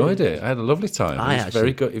quite enjoyed it. I had a lovely time. It was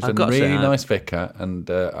very good. It was a really nice vicar, and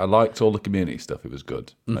I liked all the community stuff. It was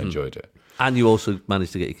good. I enjoyed it. And you also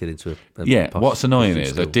managed to get your kid into a what's annoying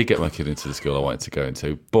is I did get my kid into the school I wanted to go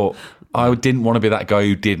into, but I didn't want to be that guy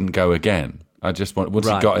who didn't go again. I just once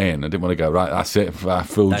he got in, I didn't want to go, right, that's it, I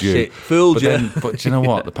fooled you. Fooled you. But do you know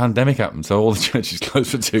what? The pandemic happened, so all the churches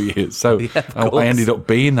closed for 2 years. So I ended up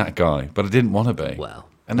being that guy, but I didn't want to be. Well,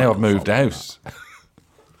 and now I've moved house.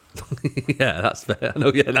 Yeah, that's fair.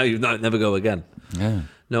 No, now you never go again. Yeah.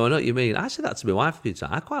 No, I know what you mean. I said that to my wife a few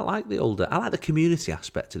times. I quite like I like the community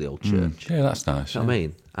aspect of the old church. Yeah, that's nice. You know what I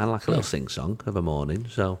mean? I like a little sing-song of a morning.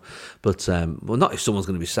 So, but not if someone's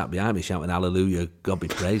going to be sat behind me shouting "Hallelujah, God be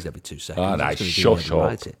praised" every 2 seconds. Oh, no, shut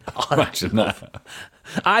up. Imagine that.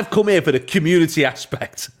 I've come here for the community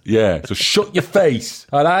aspect. Yeah, so shut your face,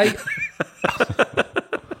 all right?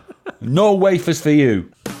 No wafers for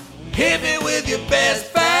you. Hit me with your best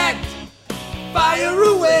fact. Fire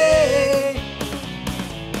away.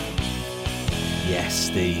 Yes,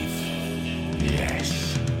 Steve.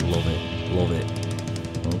 Yes. Love it.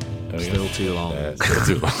 Still too long. Still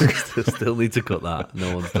too long. Still need to cut that.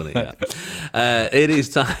 No one's done it yet. It is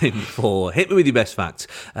time for Hit Me With Your Best Fact.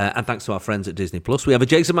 And thanks to our friends at Disney Plus, we have a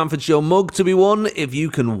Jason Manford Show mug to be won if you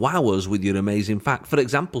can wow us with your amazing fact. For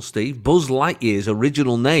example, Steve, Buzz Lightyear's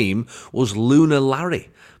original name was Lunar Larry,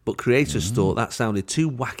 but creators thought that sounded too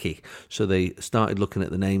wacky, so they started looking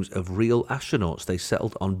at the names of real astronauts. They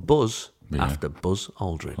settled on Buzz after Buzz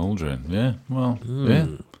Aldrin. Aldrin, yeah. Well, yeah.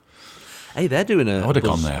 Hey, they're doing a... I would have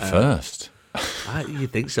gone there first. You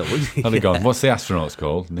think so, wouldn't you? I'd have gone, what's the astronaut's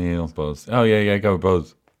called? Neil, Buzz. Oh, yeah, go with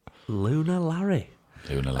Buzz. Lunar Larry.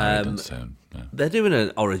 Lunar Larry doesn't sound... No. They're doing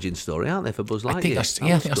an origin story, aren't they, for Buzz Lightyear?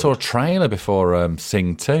 I think I saw a trailer before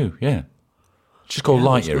Sing 2, yeah. It's just called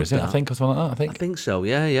Lightyear, is it? That. I think, or something like that, I think so,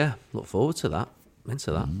 yeah. Look forward to that.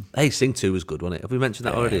 Into that. Hey, Sing 2 was good, wasn't it? Have we mentioned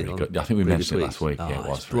that already? I think we mentioned it last week. Yeah, it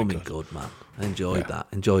was it's blooming good, man. I enjoyed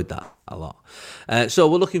that a lot. So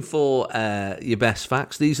we're looking for your best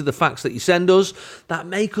facts. These are the facts that you send us that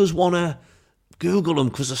make us want to Google them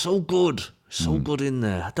because they're so good. So good in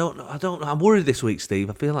there. I don't know. I'm worried this week,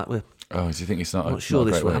 Steve. I feel like we're... Oh, do you think it's not... I'm not sure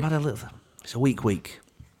this week. I've had a little... It's a weak week.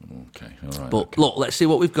 Okay, all right. But look, let's see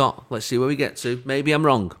what we've got. Let's see where we get to. Maybe I'm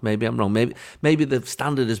wrong. Maybe the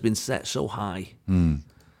standard has been set so high. You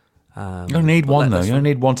only need one, though. You only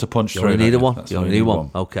need one to punch through. You only need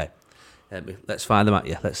one. Okay. Let's find them out.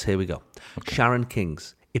 Yeah, here we go. Okay. Sharon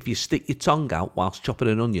Kings. if you stick your tongue out whilst chopping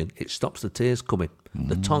an onion, it stops the tears coming.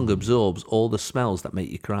 The tongue absorbs all the smells that make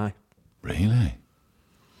you cry. Really?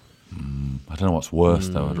 I don't know what's worse,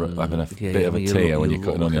 though. Having a bit of a tea when you're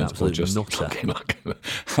cutting onions, or just looking like an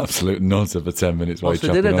absolute nutter for 10 minutes while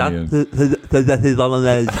you're chopping onions.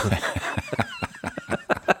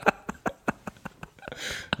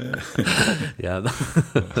 Yeah,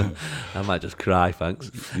 I might just cry, thanks.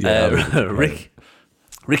 Yeah,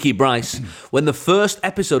 Ricky Bryce, when the first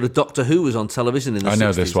episode of Doctor Who was on television in the 60s...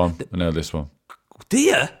 I know this one. Do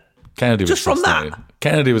you? Kennedy was Just from assassinated.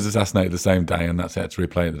 Kennedy was assassinated the same day, and that's it to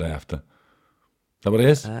replay it the day after. Is that what it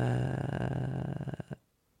is?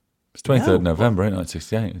 It's 23rd November,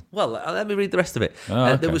 1968. Well, let me read the rest of it.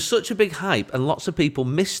 Okay. There was such a big hype, and lots of people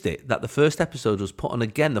missed it, that the first episode was put on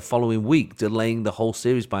again the following week, delaying the whole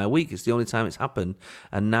series by a week. It's the only time it's happened,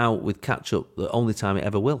 and now with catch-up, the only time it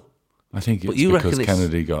ever will. I think it's because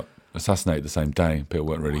Kennedy got assassinated the same day. People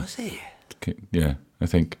weren't really... Was he? Yeah, I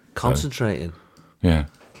think... Concentrating. Yeah.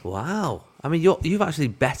 Wow. I mean, you've actually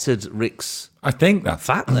bettered Rick's I think that's...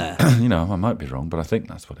 fact there. I might be wrong, but I think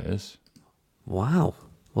that's what it is. Wow.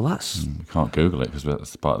 Well, that's... We can't Google it because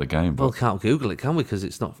that's part of the game. But... Well, can't Google it, can we? Because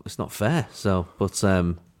it's not fair. So, but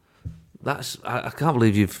that's... I can't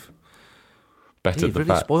believe you've Bettered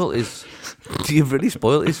fact. You've really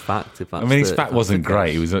spoiled his fact. If that's his fact wasn't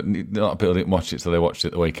great. It was a lot of people didn't watch it, so they watched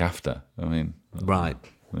it the week after. Right.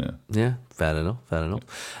 Yeah. Fair enough.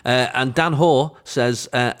 And Dan Hoare says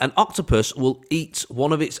an octopus will eat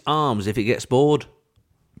one of its arms if it gets bored.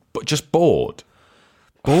 But just bored.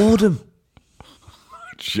 Boredom.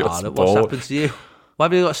 Just bored. What's happened to you? Why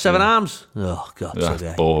have you got 7 arms? Oh God,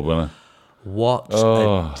 That's bored, wasn't it? What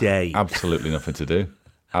a day! Absolutely nothing to do.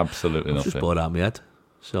 Absolutely nothing. Just bored out of my head,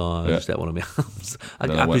 so I just ate one of my arms. I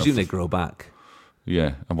when presume they grow back.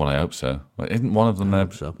 Yeah, well, I hope so. Isn't one of them there?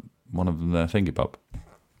 So. One of them there, Thingy Bob.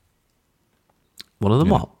 One of them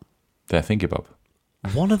what? They're Thingy Bob.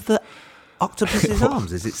 One of the octopus's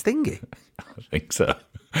arms is it stingy? I think so.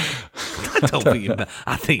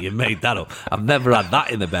 I think you made that up. I've never had that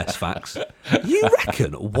in the best facts. You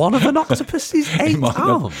reckon one of an octopus's 8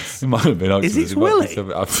 arms? It might have been octopus. Is it Willy?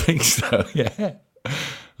 I think so. Yeah.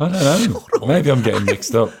 I don't know. Maybe I'm getting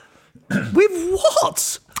mixed up. With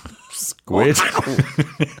what? Squid. Wow.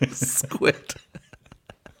 Squid.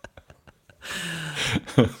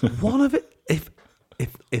 One of it.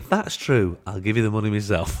 If that's true, I'll give you the money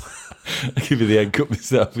myself. I'll give you the egg cup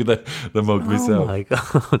myself, with the mug myself. Oh my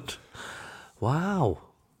God. Wow.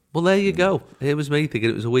 Well, there you go. Here was me thinking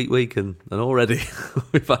it was a week, and already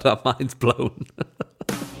we've had our minds blown.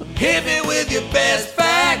 Hit me with your best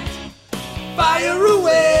fact. Fire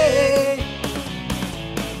away.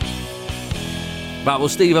 Right, well,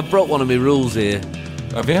 Steve, I broke one of my rules here.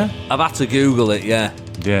 Have you? I've had to Google it, yeah.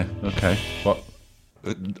 Yeah, okay. What?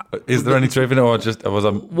 Is there any truth in it, or was I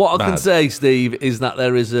What mad? I can say, Steve, is that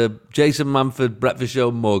there is a Jason Manford Breakfast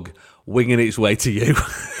Show mug winging its way to you.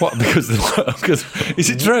 What? Because is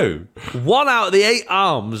it true? 1 out of the 8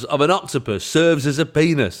 arms of an octopus serves as a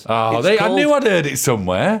penis. Oh, It's I called knew I'd heard it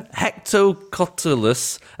somewhere.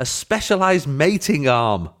 Hectocotylus, a specialised mating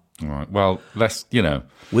arm. All right. Well, let's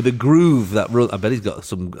With a groove that runs... I bet he's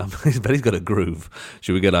got a groove.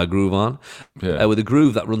 Should we get our groove on? Yeah. With a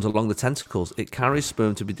groove that runs along the tentacles, it carries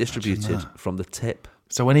sperm to be distributed from the tip.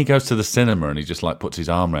 So when he goes to the cinema and he just puts his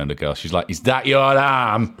arm around a girl, she's like, "Is that your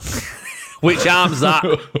arm?" Which arm's that?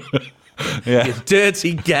 Yeah. You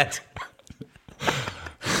dirty get.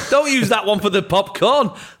 Don't use that one for the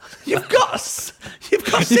popcorn. You've got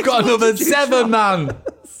another 7, man.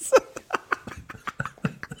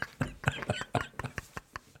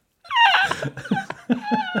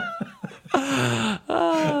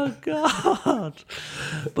 Oh, God.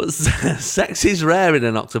 But sex is rare in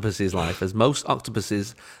an octopus's life, as most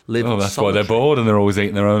octopuses live Oh, that's why solitary. they're bored and they're always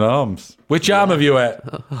eating their own arms. Which arm have you ate?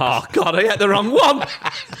 Oh, God, I ate the wrong one.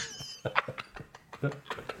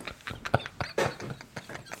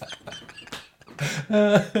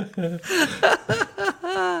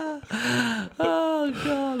 Oh,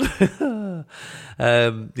 God.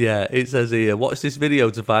 Yeah, it says here, watch this video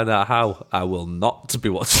to find out how. I will not be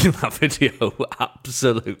watching that video.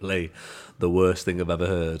 Absolutely the worst thing I've ever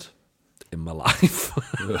heard in my life.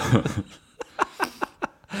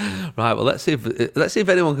 Right, well, let's see if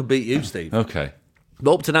anyone can beat you, Steve. Okay.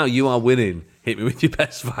 But up to now, you are winning. Hit me with your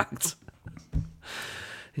best fact.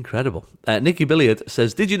 Incredible. Nicky Billiard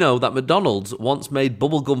says, did you know that McDonald's once made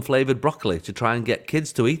bubblegum flavoured broccoli to try and get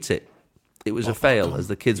kids to eat it? It was a fail, as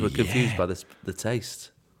the kids were confused by the taste.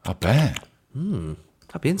 I bet.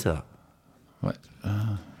 I'd be into that. What?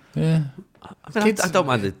 Yeah. I mean, I don't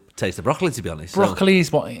mind the taste of broccoli, to be honest. Broccoli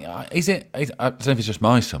is what is it? I don't know if it's just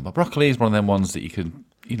my son, but broccoli is one of them ones that you can,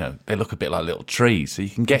 they look a bit like little trees, so you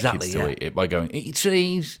can get kids to eat it by going, eat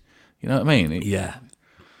trees. You know what I mean? Yeah.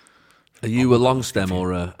 Are you a long stem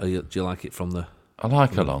or do you like it from the? I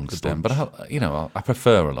like a long stem, but I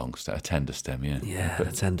prefer a long stem, a tender stem. Yeah. Yeah,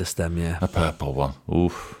 a tender stem. Yeah. A purple one.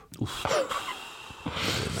 Oof.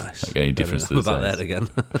 Very nice. Any difference to the about that taste. again?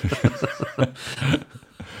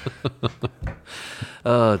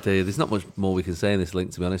 Oh dear, there's not much more we can say in this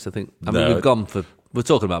link, to be honest. I mean, we're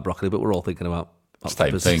talking about broccoli, but we're all thinking about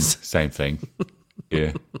octopuses. Same thing.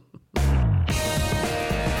 Yeah.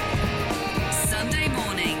 Sunday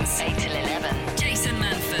mornings, 8 till 11. Jason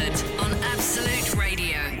Manford on Absolute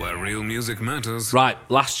Radio. Where real music matters. Right,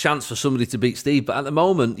 last chance for somebody to beat Steve, but at the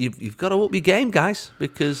moment you've got to up your game, guys,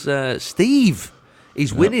 because Steve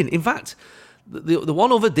is winning. In fact, the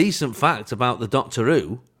one other decent fact about the Doctor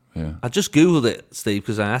Who. Yeah. I just Googled it, Steve,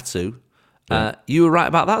 because I had to. You were right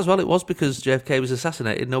about that as well. It was because JFK was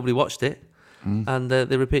assassinated. Nobody watched it. And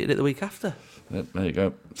they repeated it the week after. Yep, there you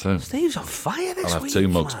go. So Steve's on fire this week. I'll have 2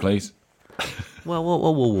 mugs, man. please. Well,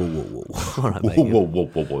 whoa. All right, mate.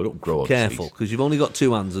 Whoa. Don't grow on. Careful, because you've only got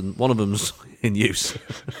 2 hands and one of them's in use.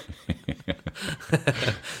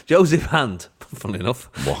 Joseph Hand, funnily enough.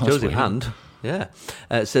 Joseph Hand,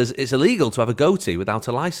 says it's illegal to have a goatee without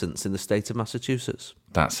a licence in the state of Massachusetts.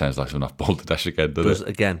 That sounds like enough balderdash again, doesn't it?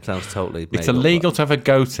 Again, sounds totally made It's illegal up, to have a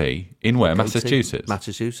goatee in where? Massachusetts?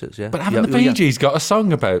 Massachusetts, yeah. But haven't the Bee Gees got a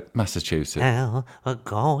song about Massachusetts? Hell, we're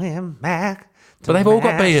going back to But they've all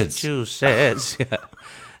got beards. Massachusetts. Yeah.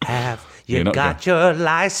 Have you You're not got your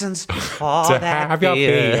license for To that have your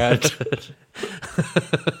beard? beard.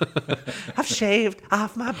 I've shaved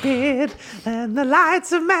off my beard and the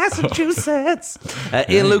lights of Massachusetts.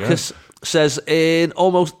 Ian Lucas says in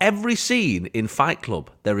almost every scene in Fight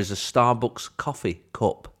Club, there is a Starbucks coffee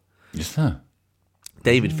cup. Is there?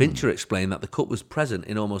 David Fincher explained that the cup was present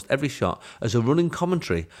in almost every shot as a running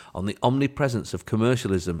commentary on the omnipresence of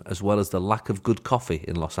commercialism as well as the lack of good coffee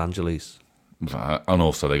in Los Angeles. And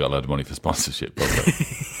also they got a load of money for sponsorship.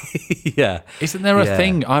 Yeah. Isn't there a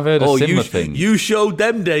thing? I've heard a similar thing. You showed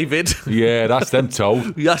them, David. Yeah, that's them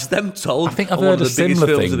told. That's them told. I think I've heard a similar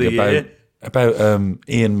thing about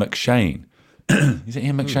Ian McShane. Is it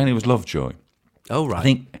Ian McShane who was Lovejoy? Oh, right. I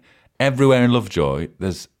think everywhere in Lovejoy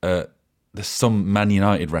there's some Man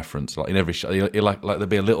United reference, like in every shot. Like there'll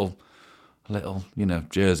be a little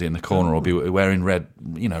jersey in the corner, or be wearing red,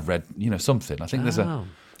 something. I think there's a.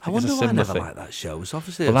 I wonder why I never liked that show. It's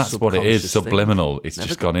obviously well, that's what it is, subliminal. Thing. It's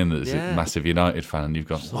just gone in that it's a massive United fan, and you've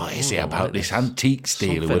gone, what is it about this antique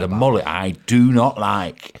stealer with a mullet I do not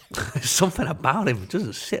like? Something about him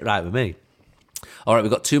doesn't sit right with me. All right, we've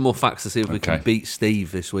got 2 more facts to see if we can beat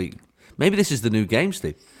Steve this week. Maybe this is the new game,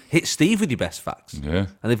 Steve. Hit Steve with your best facts. Yeah.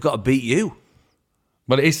 And they've got to beat you.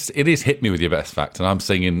 Well, it is hit me with your best fact, and I'm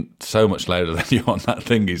singing so much louder than you on that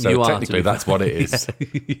thingy, so technically that's what it is.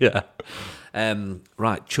 Yeah.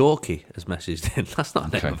 Right, Chalky has messaged in. That's not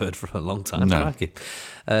a name I've heard for a long time. No.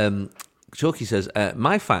 Chalky says,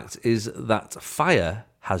 my fact is that fire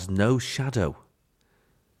has no shadow.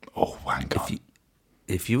 Oh, hang on.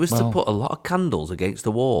 If you was to put a lot of candles against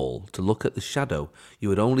the wall to look at the shadow, you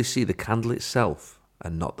would only see the candle itself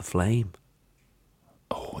and not the flame.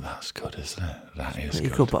 Oh, that's good, isn't it? That is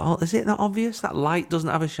pretty good. But is it not obvious that light doesn't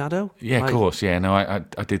have a shadow? Yeah, of course. Yeah, no, I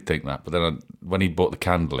did think that, but then when he brought the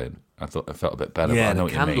candle in, I thought I felt a bit better. Yeah, but I know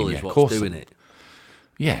the what candle you mean. is what's doing it.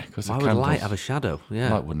 Yeah, because why would light have a shadow?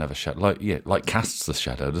 Yeah, light wouldn't have a shadow. Light casts the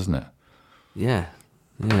shadow, doesn't it? Yeah.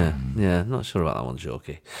 Not sure about that one,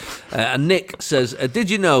 Jorky. And Nick says, did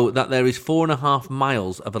you know that there is 4.5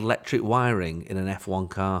 miles of electric wiring in an F1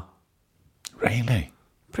 car? Really?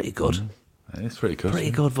 Pretty good. It's pretty good.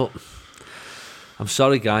 Pretty good, but I'm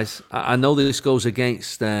sorry, guys. I know that this goes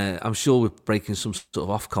against. I'm sure we're breaking some sort of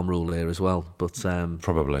Ofcom rule here as well, but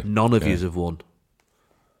probably none of you have won.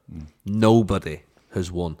 Nobody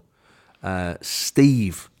has won.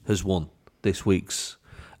 Steve has won this week's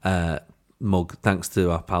mug, thanks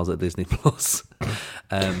to our pals at Disney Plus.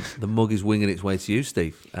 The mug is winging its way to you,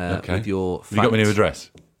 Steve. With your have you got my new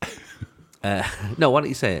address? No, why don't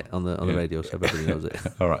you say it on the radio so everybody knows it?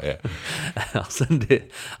 All right, yeah. I'll send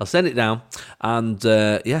it down, and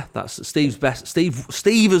that's Steve's best.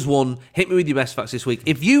 Steve has won. Hit me with your best facts this week.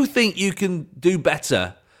 If you think you can do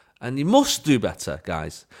better, and you must do better,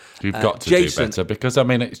 guys, you've got to do better, because I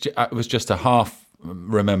mean it was just a half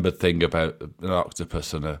remembered thing about an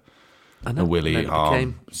octopus and a willy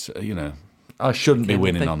arm. I shouldn't be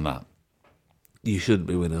winning on that. You shouldn't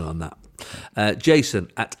be winning on that.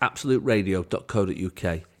 Jason at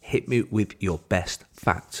absoluteradio.co.uk. Hit me with your best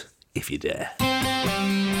fact, if you dare.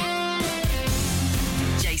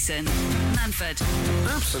 Jason Manford,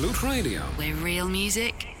 Absolute Radio. where real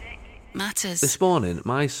music matters. This morning,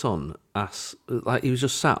 my son asked, like, he was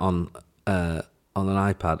just sat on an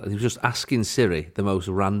iPad and he was just asking Siri the most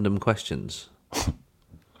random questions.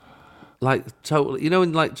 Like, totally,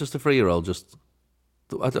 in like just a 3-year-old, just,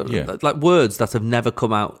 I don't know, like words that have never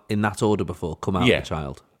come out in that order before come out of a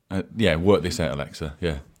child. Work this out, Alexa.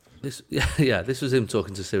 Yeah. This was him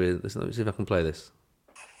talking to Siri. Let me see if I can play this.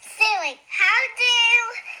 Siri, how do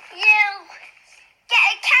you get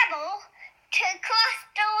a camel to cross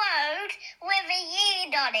the road with a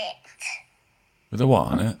lead on it? With a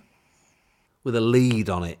what on it? With a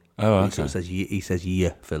lead on it. Oh, okay. He sort of says, he says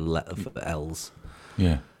yeah for L's.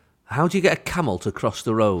 Yeah. How do you get a camel to cross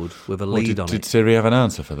the road with a lead on Did it? Siri have an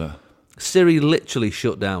answer for that? Siri literally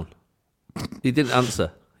shut down. He didn't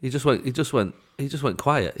answer. He just went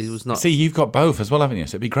quiet. He was not. See, you've got both as well, haven't you?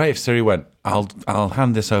 So it'd be great if Siri went, I'll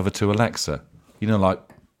hand this over to Alexa. Like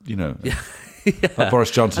Boris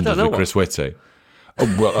Johnson does with Chris Whitty.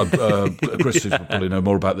 Oh, well, Chris will probably know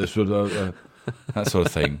more about this. That sort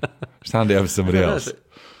of thing. Just hand it over to somebody else.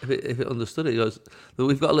 If it understood it, he goes,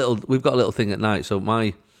 we've got a little thing at night. So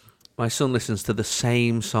my son listens to the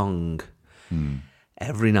same song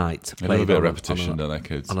every night. A little bit of repetition, don't they,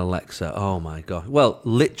 kids? On Alexa. Oh my god! Well,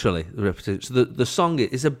 literally the repetition. So the song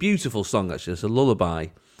is a beautiful song. Actually, it's a lullaby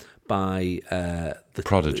by the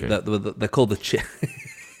Prodigy. They're called the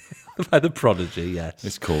by the Prodigy. Yes,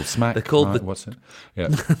 it's called Smack. They're called what's it? Yeah,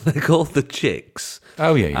 they're called the Chicks.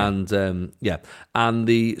 Oh yeah. And and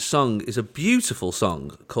the song is a beautiful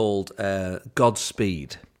song called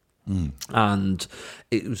Godspeed. And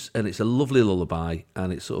it's a lovely lullaby,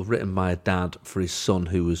 and it's sort of written by a dad for his son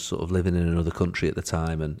who was sort of living in another country at the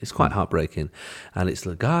time, and it's quite heartbreaking. And it's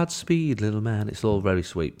like, Godspeed, little man. It's all very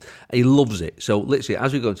sweet. He loves it. So literally,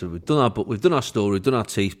 as we go into it, we've done our book, we've done our story, we've done our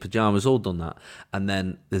teeth, pajamas, all done that. And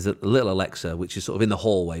then there's a little Alexa, which is sort of in the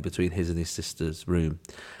hallway between his and his sister's room.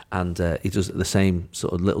 And he does the same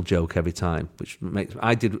sort of little joke every time, which makes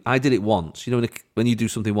I did it once. When you do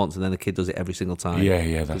something once and then the kid does it every single time.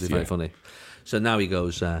 Yeah, that's very funny. So now he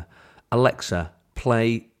goes, Alexa,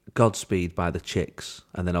 play Godspeed by the Chicks,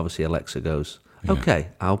 and then obviously Alexa goes, okay,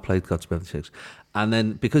 I'll play Godspeed by the Chicks, and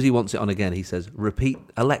then because he wants it on again, he says,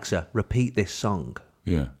 Alexa, repeat this song.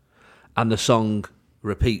 Yeah, and the song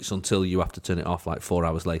repeats until you have to turn it off like 4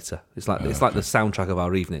 hours later. It's like like the soundtrack of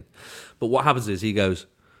our evening. But what happens is he goes,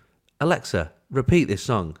 Alexa, repeat this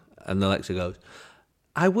song. And Alexa goes,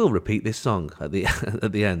 I will repeat this song at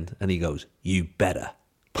the end. And he goes, you better.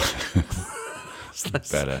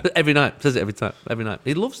 Better. Every night. Says it every time. Every night.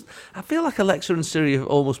 He loves... I feel like Alexa and Siri have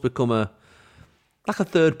almost become a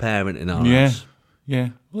third parent in our house. Yeah.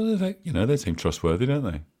 Well, they seem trustworthy, don't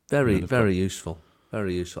they? Very useful.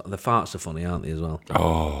 Very useful. The farts are funny, aren't they, as well?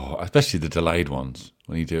 Oh, especially the delayed ones.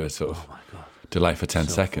 When you do a sort of... delay for 10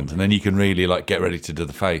 seconds, funny. And then you can really get ready to do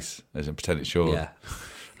the face and pretend it's yours. Yeah.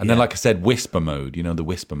 And then, like I said, whisper mode. The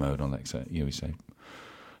whisper mode on Alexa. You say,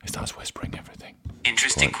 it starts whispering everything.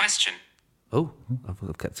 Interesting question. Oh,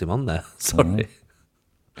 I've kept him on there. Sorry.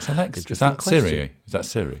 Is that Siri? Is that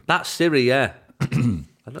Siri? That's Siri, yeah. I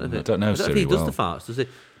don't know Siri if he does the farts, does he?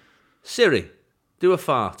 Siri, do a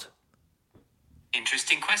fart.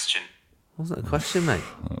 Interesting question. Wasn't a question, mate.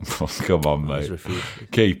 Oh, come on, mate.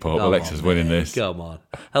 Keep up. Alexa's winning this. Come on.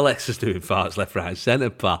 Alexa's doing farts left, right, centre,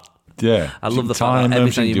 pal. Yeah. I love the fact that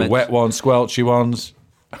every time you do wet ones, squelchy ones.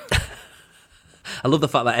 I love the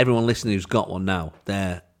fact that everyone listening who's got one now,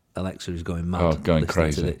 their Alexa is going mad. Oh, going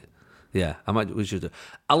crazy. Yeah. We should do.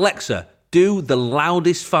 Alexa, do the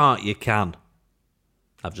loudest fart you can.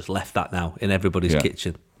 I've just left that now in everybody's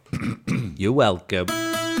kitchen. You're welcome.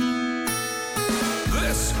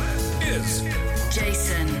 This is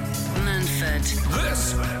Jason Manford.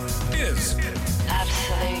 This is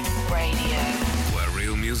Absolute Radio. where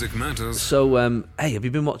real music matters. So, hey, have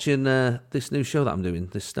you been watching this new show that I'm doing,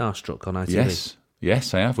 this Starstruck on ITV?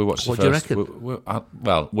 Yes, I have. We watched what the first. Do you reckon?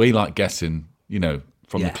 Well, we like guessing,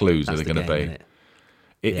 from the clues that they're going to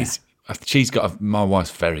be. My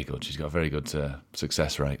wife's very good. She's got a very good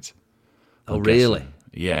success rate. Oh, really?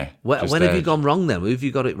 Yeah. When have you gone wrong then? Who have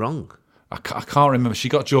you got it wrong? I can't remember. She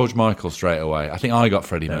got George Michael straight away. I think I got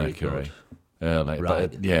Freddie Mercury early.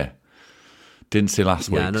 Right. But didn't see last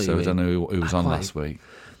week, I don't know who was on last week.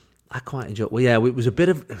 I quite enjoyed. Well, yeah, it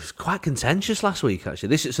was quite contentious last week actually.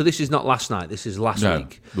 This is not last night. This is last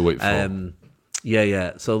week. The week before.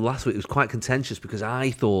 Yeah. So last week it was quite contentious because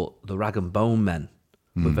I thought the Rag and Bone Men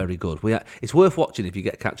were very good. It's worth watching if you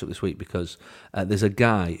get catch up this week because there's a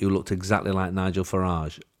guy who looked exactly like Nigel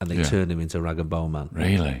Farage and they turned him into Rag and Bone Man.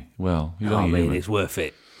 Really? Well, he's only human. It's worth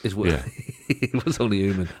it. It's worth it. He was only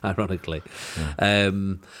human, ironically. Yeah.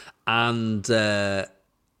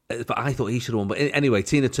 But I thought he should have won. But anyway,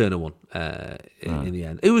 Tina Turner won in the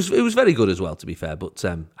end. It was very good as well, to be fair. But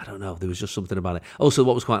I don't know. There was just something about it. Also,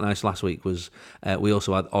 what was quite nice last week was we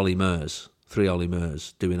also had Ollie Murs, 3 Ollie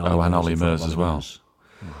Murs doing Ollie Murs. And Ollie Murs as well.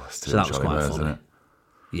 Oh, so that was quite funny. Isn't it?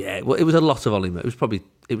 Yeah, well, it was a lot of Ollie Murs. It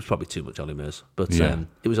was probably too much Ollie Murs, but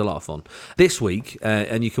it was a lot of fun. This week,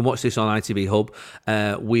 and you can watch this on ITV Hub,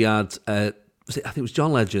 we had, I think it was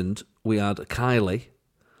John Legend, we had Kylie,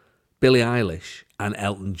 Billie Eilish, and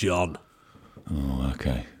Elton John. Oh,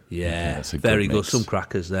 okay. Yeah, that's a very good. Some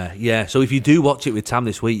crackers there. Yeah, so if you do watch it with Tam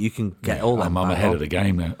this week, you can get all that. I'm ahead of the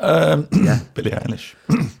game now. Billie Eilish.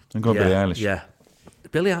 I'm going Billie Eilish. Yeah.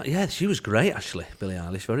 She was great, actually, Billie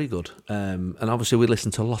Eilish, very good. And obviously we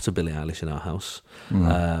listened to a lot of Billie Eilish in our house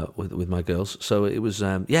with my girls. So it was,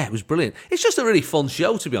 it was brilliant. It's just a really fun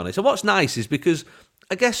show, to be honest. And what's nice is because,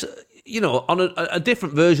 I guess, on a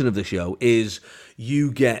different version of the show is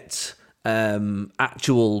you get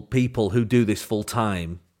actual people who do this full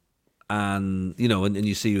time. And, and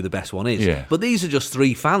you see who the best one is. Yeah. But these are just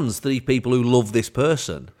 3 fans, 3 people who love this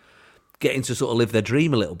person, getting to sort of live their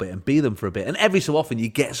dream a little bit and be them for a bit. And every so often you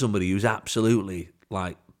get somebody who's absolutely,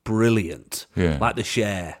 brilliant. Yeah. Like the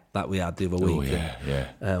Cher that we had the other week. Oh,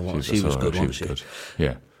 yeah. She was good, wasn't she? Good.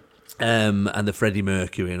 Yeah. And the Freddie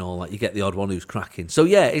Mercury and all that. You get the odd one who's cracking. So,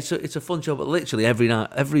 yeah, it's a fun show. But literally every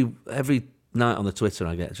night on the Twitter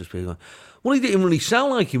I get just people going, well, he didn't really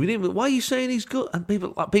sound like him. Why are you saying he's good? And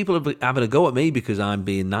people are having a go at me because I'm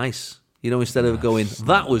being nice. Instead of going,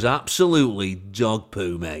 that was absolutely dog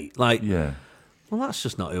poo, mate. Well, that's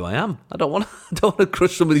just not who I am. I don't want to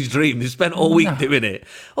crush somebody's dream. They spent all week doing it.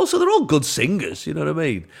 Also, they're all good singers. You know what I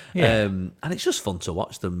mean? Yeah. And it's just fun to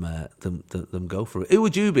watch them go through it. Who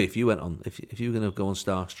would you be if you went on? If you were going to go on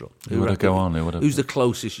Starstruck? Who would I go on? Who's the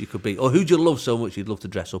closest you could be, or who'd you love so much you'd love to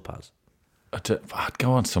dress up as? I'd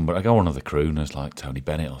go on somewhere. I'd go on one of the crooners like Tony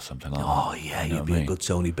Bennett or something like that. Oh, yeah, you'd be a good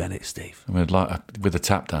Tony Bennett, Steve. I mean, with the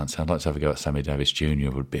tap dance, I'd like to have a go at Sammy Davis Jr.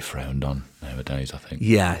 would be frowned on nowadays, I think.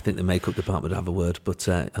 Yeah, I think the makeup department would have a word, but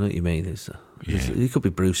I know what you mean. He could be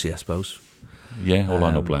Brucey, I suppose. Yeah, or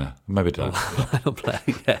Lionel Blair. Maybe do that. Lionel Blair,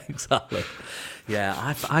 yeah, exactly.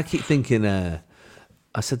 Yeah, I keep thinking, I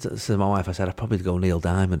said to my wife, I'd probably go Neil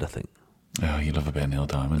Diamond, I think. Oh, you love a bit of Neil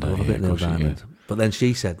Diamond, don't you? I love a bit of Neil Diamond. But then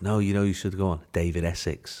she said, no, you should go on David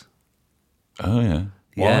Essex. Oh, yeah.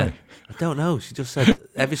 Why? Yeah. I don't know. She just said,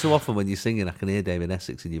 every so often when you're singing, I can hear David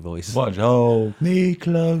Essex in your voice. What? Hold me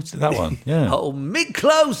close. That one, yeah. Hold me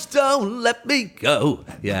close, don't let me go.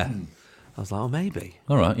 Yeah. I was like, maybe.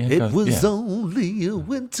 All right, yeah. It was only a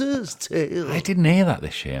winter's tale. I didn't hear that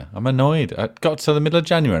this year. I'm annoyed. I got to the middle of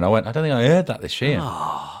January and I went, I don't think I heard that this year.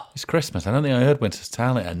 Oh. It's Christmas. I don't think I heard Winter's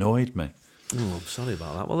Tale. It annoyed me. Oh, I'm sorry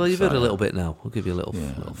about that. Well, you've heard a little bit now. We'll give you a little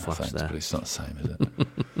flash thanks, there. But it's not the same, is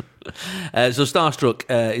it? So Starstruck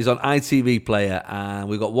is on ITV Player, and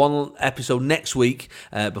we've got one episode next week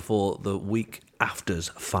before the week after's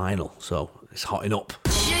final. So it's hotting up.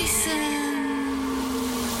 Jason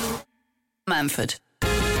Manford.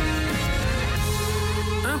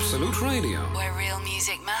 Absolute Radio. Where real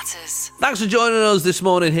music matters. Thanks for joining us this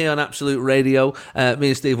morning here on Absolute Radio. Me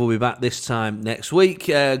and Steve will be back this time next week.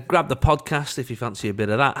 Grab the podcast if you fancy a bit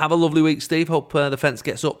of that. Have a lovely week, Steve. Hope the fence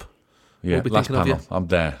gets up. Yeah, we'll be last thinking panel. of you. I'm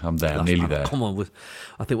there. I'm nearly there. Come on,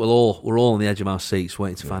 I think we're all on the edge of our seats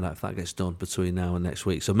waiting to find out if that gets done between now and next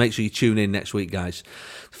week. So make sure you tune in next week, guys,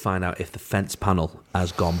 to find out if the fence panel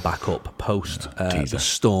has gone back up post the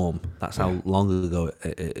storm. That's how long ago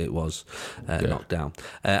it was knocked down.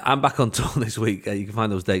 I'm back on tour this week. You can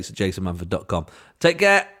find those dates at jasonmanford.com. Take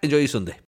care. Enjoy your Sunday.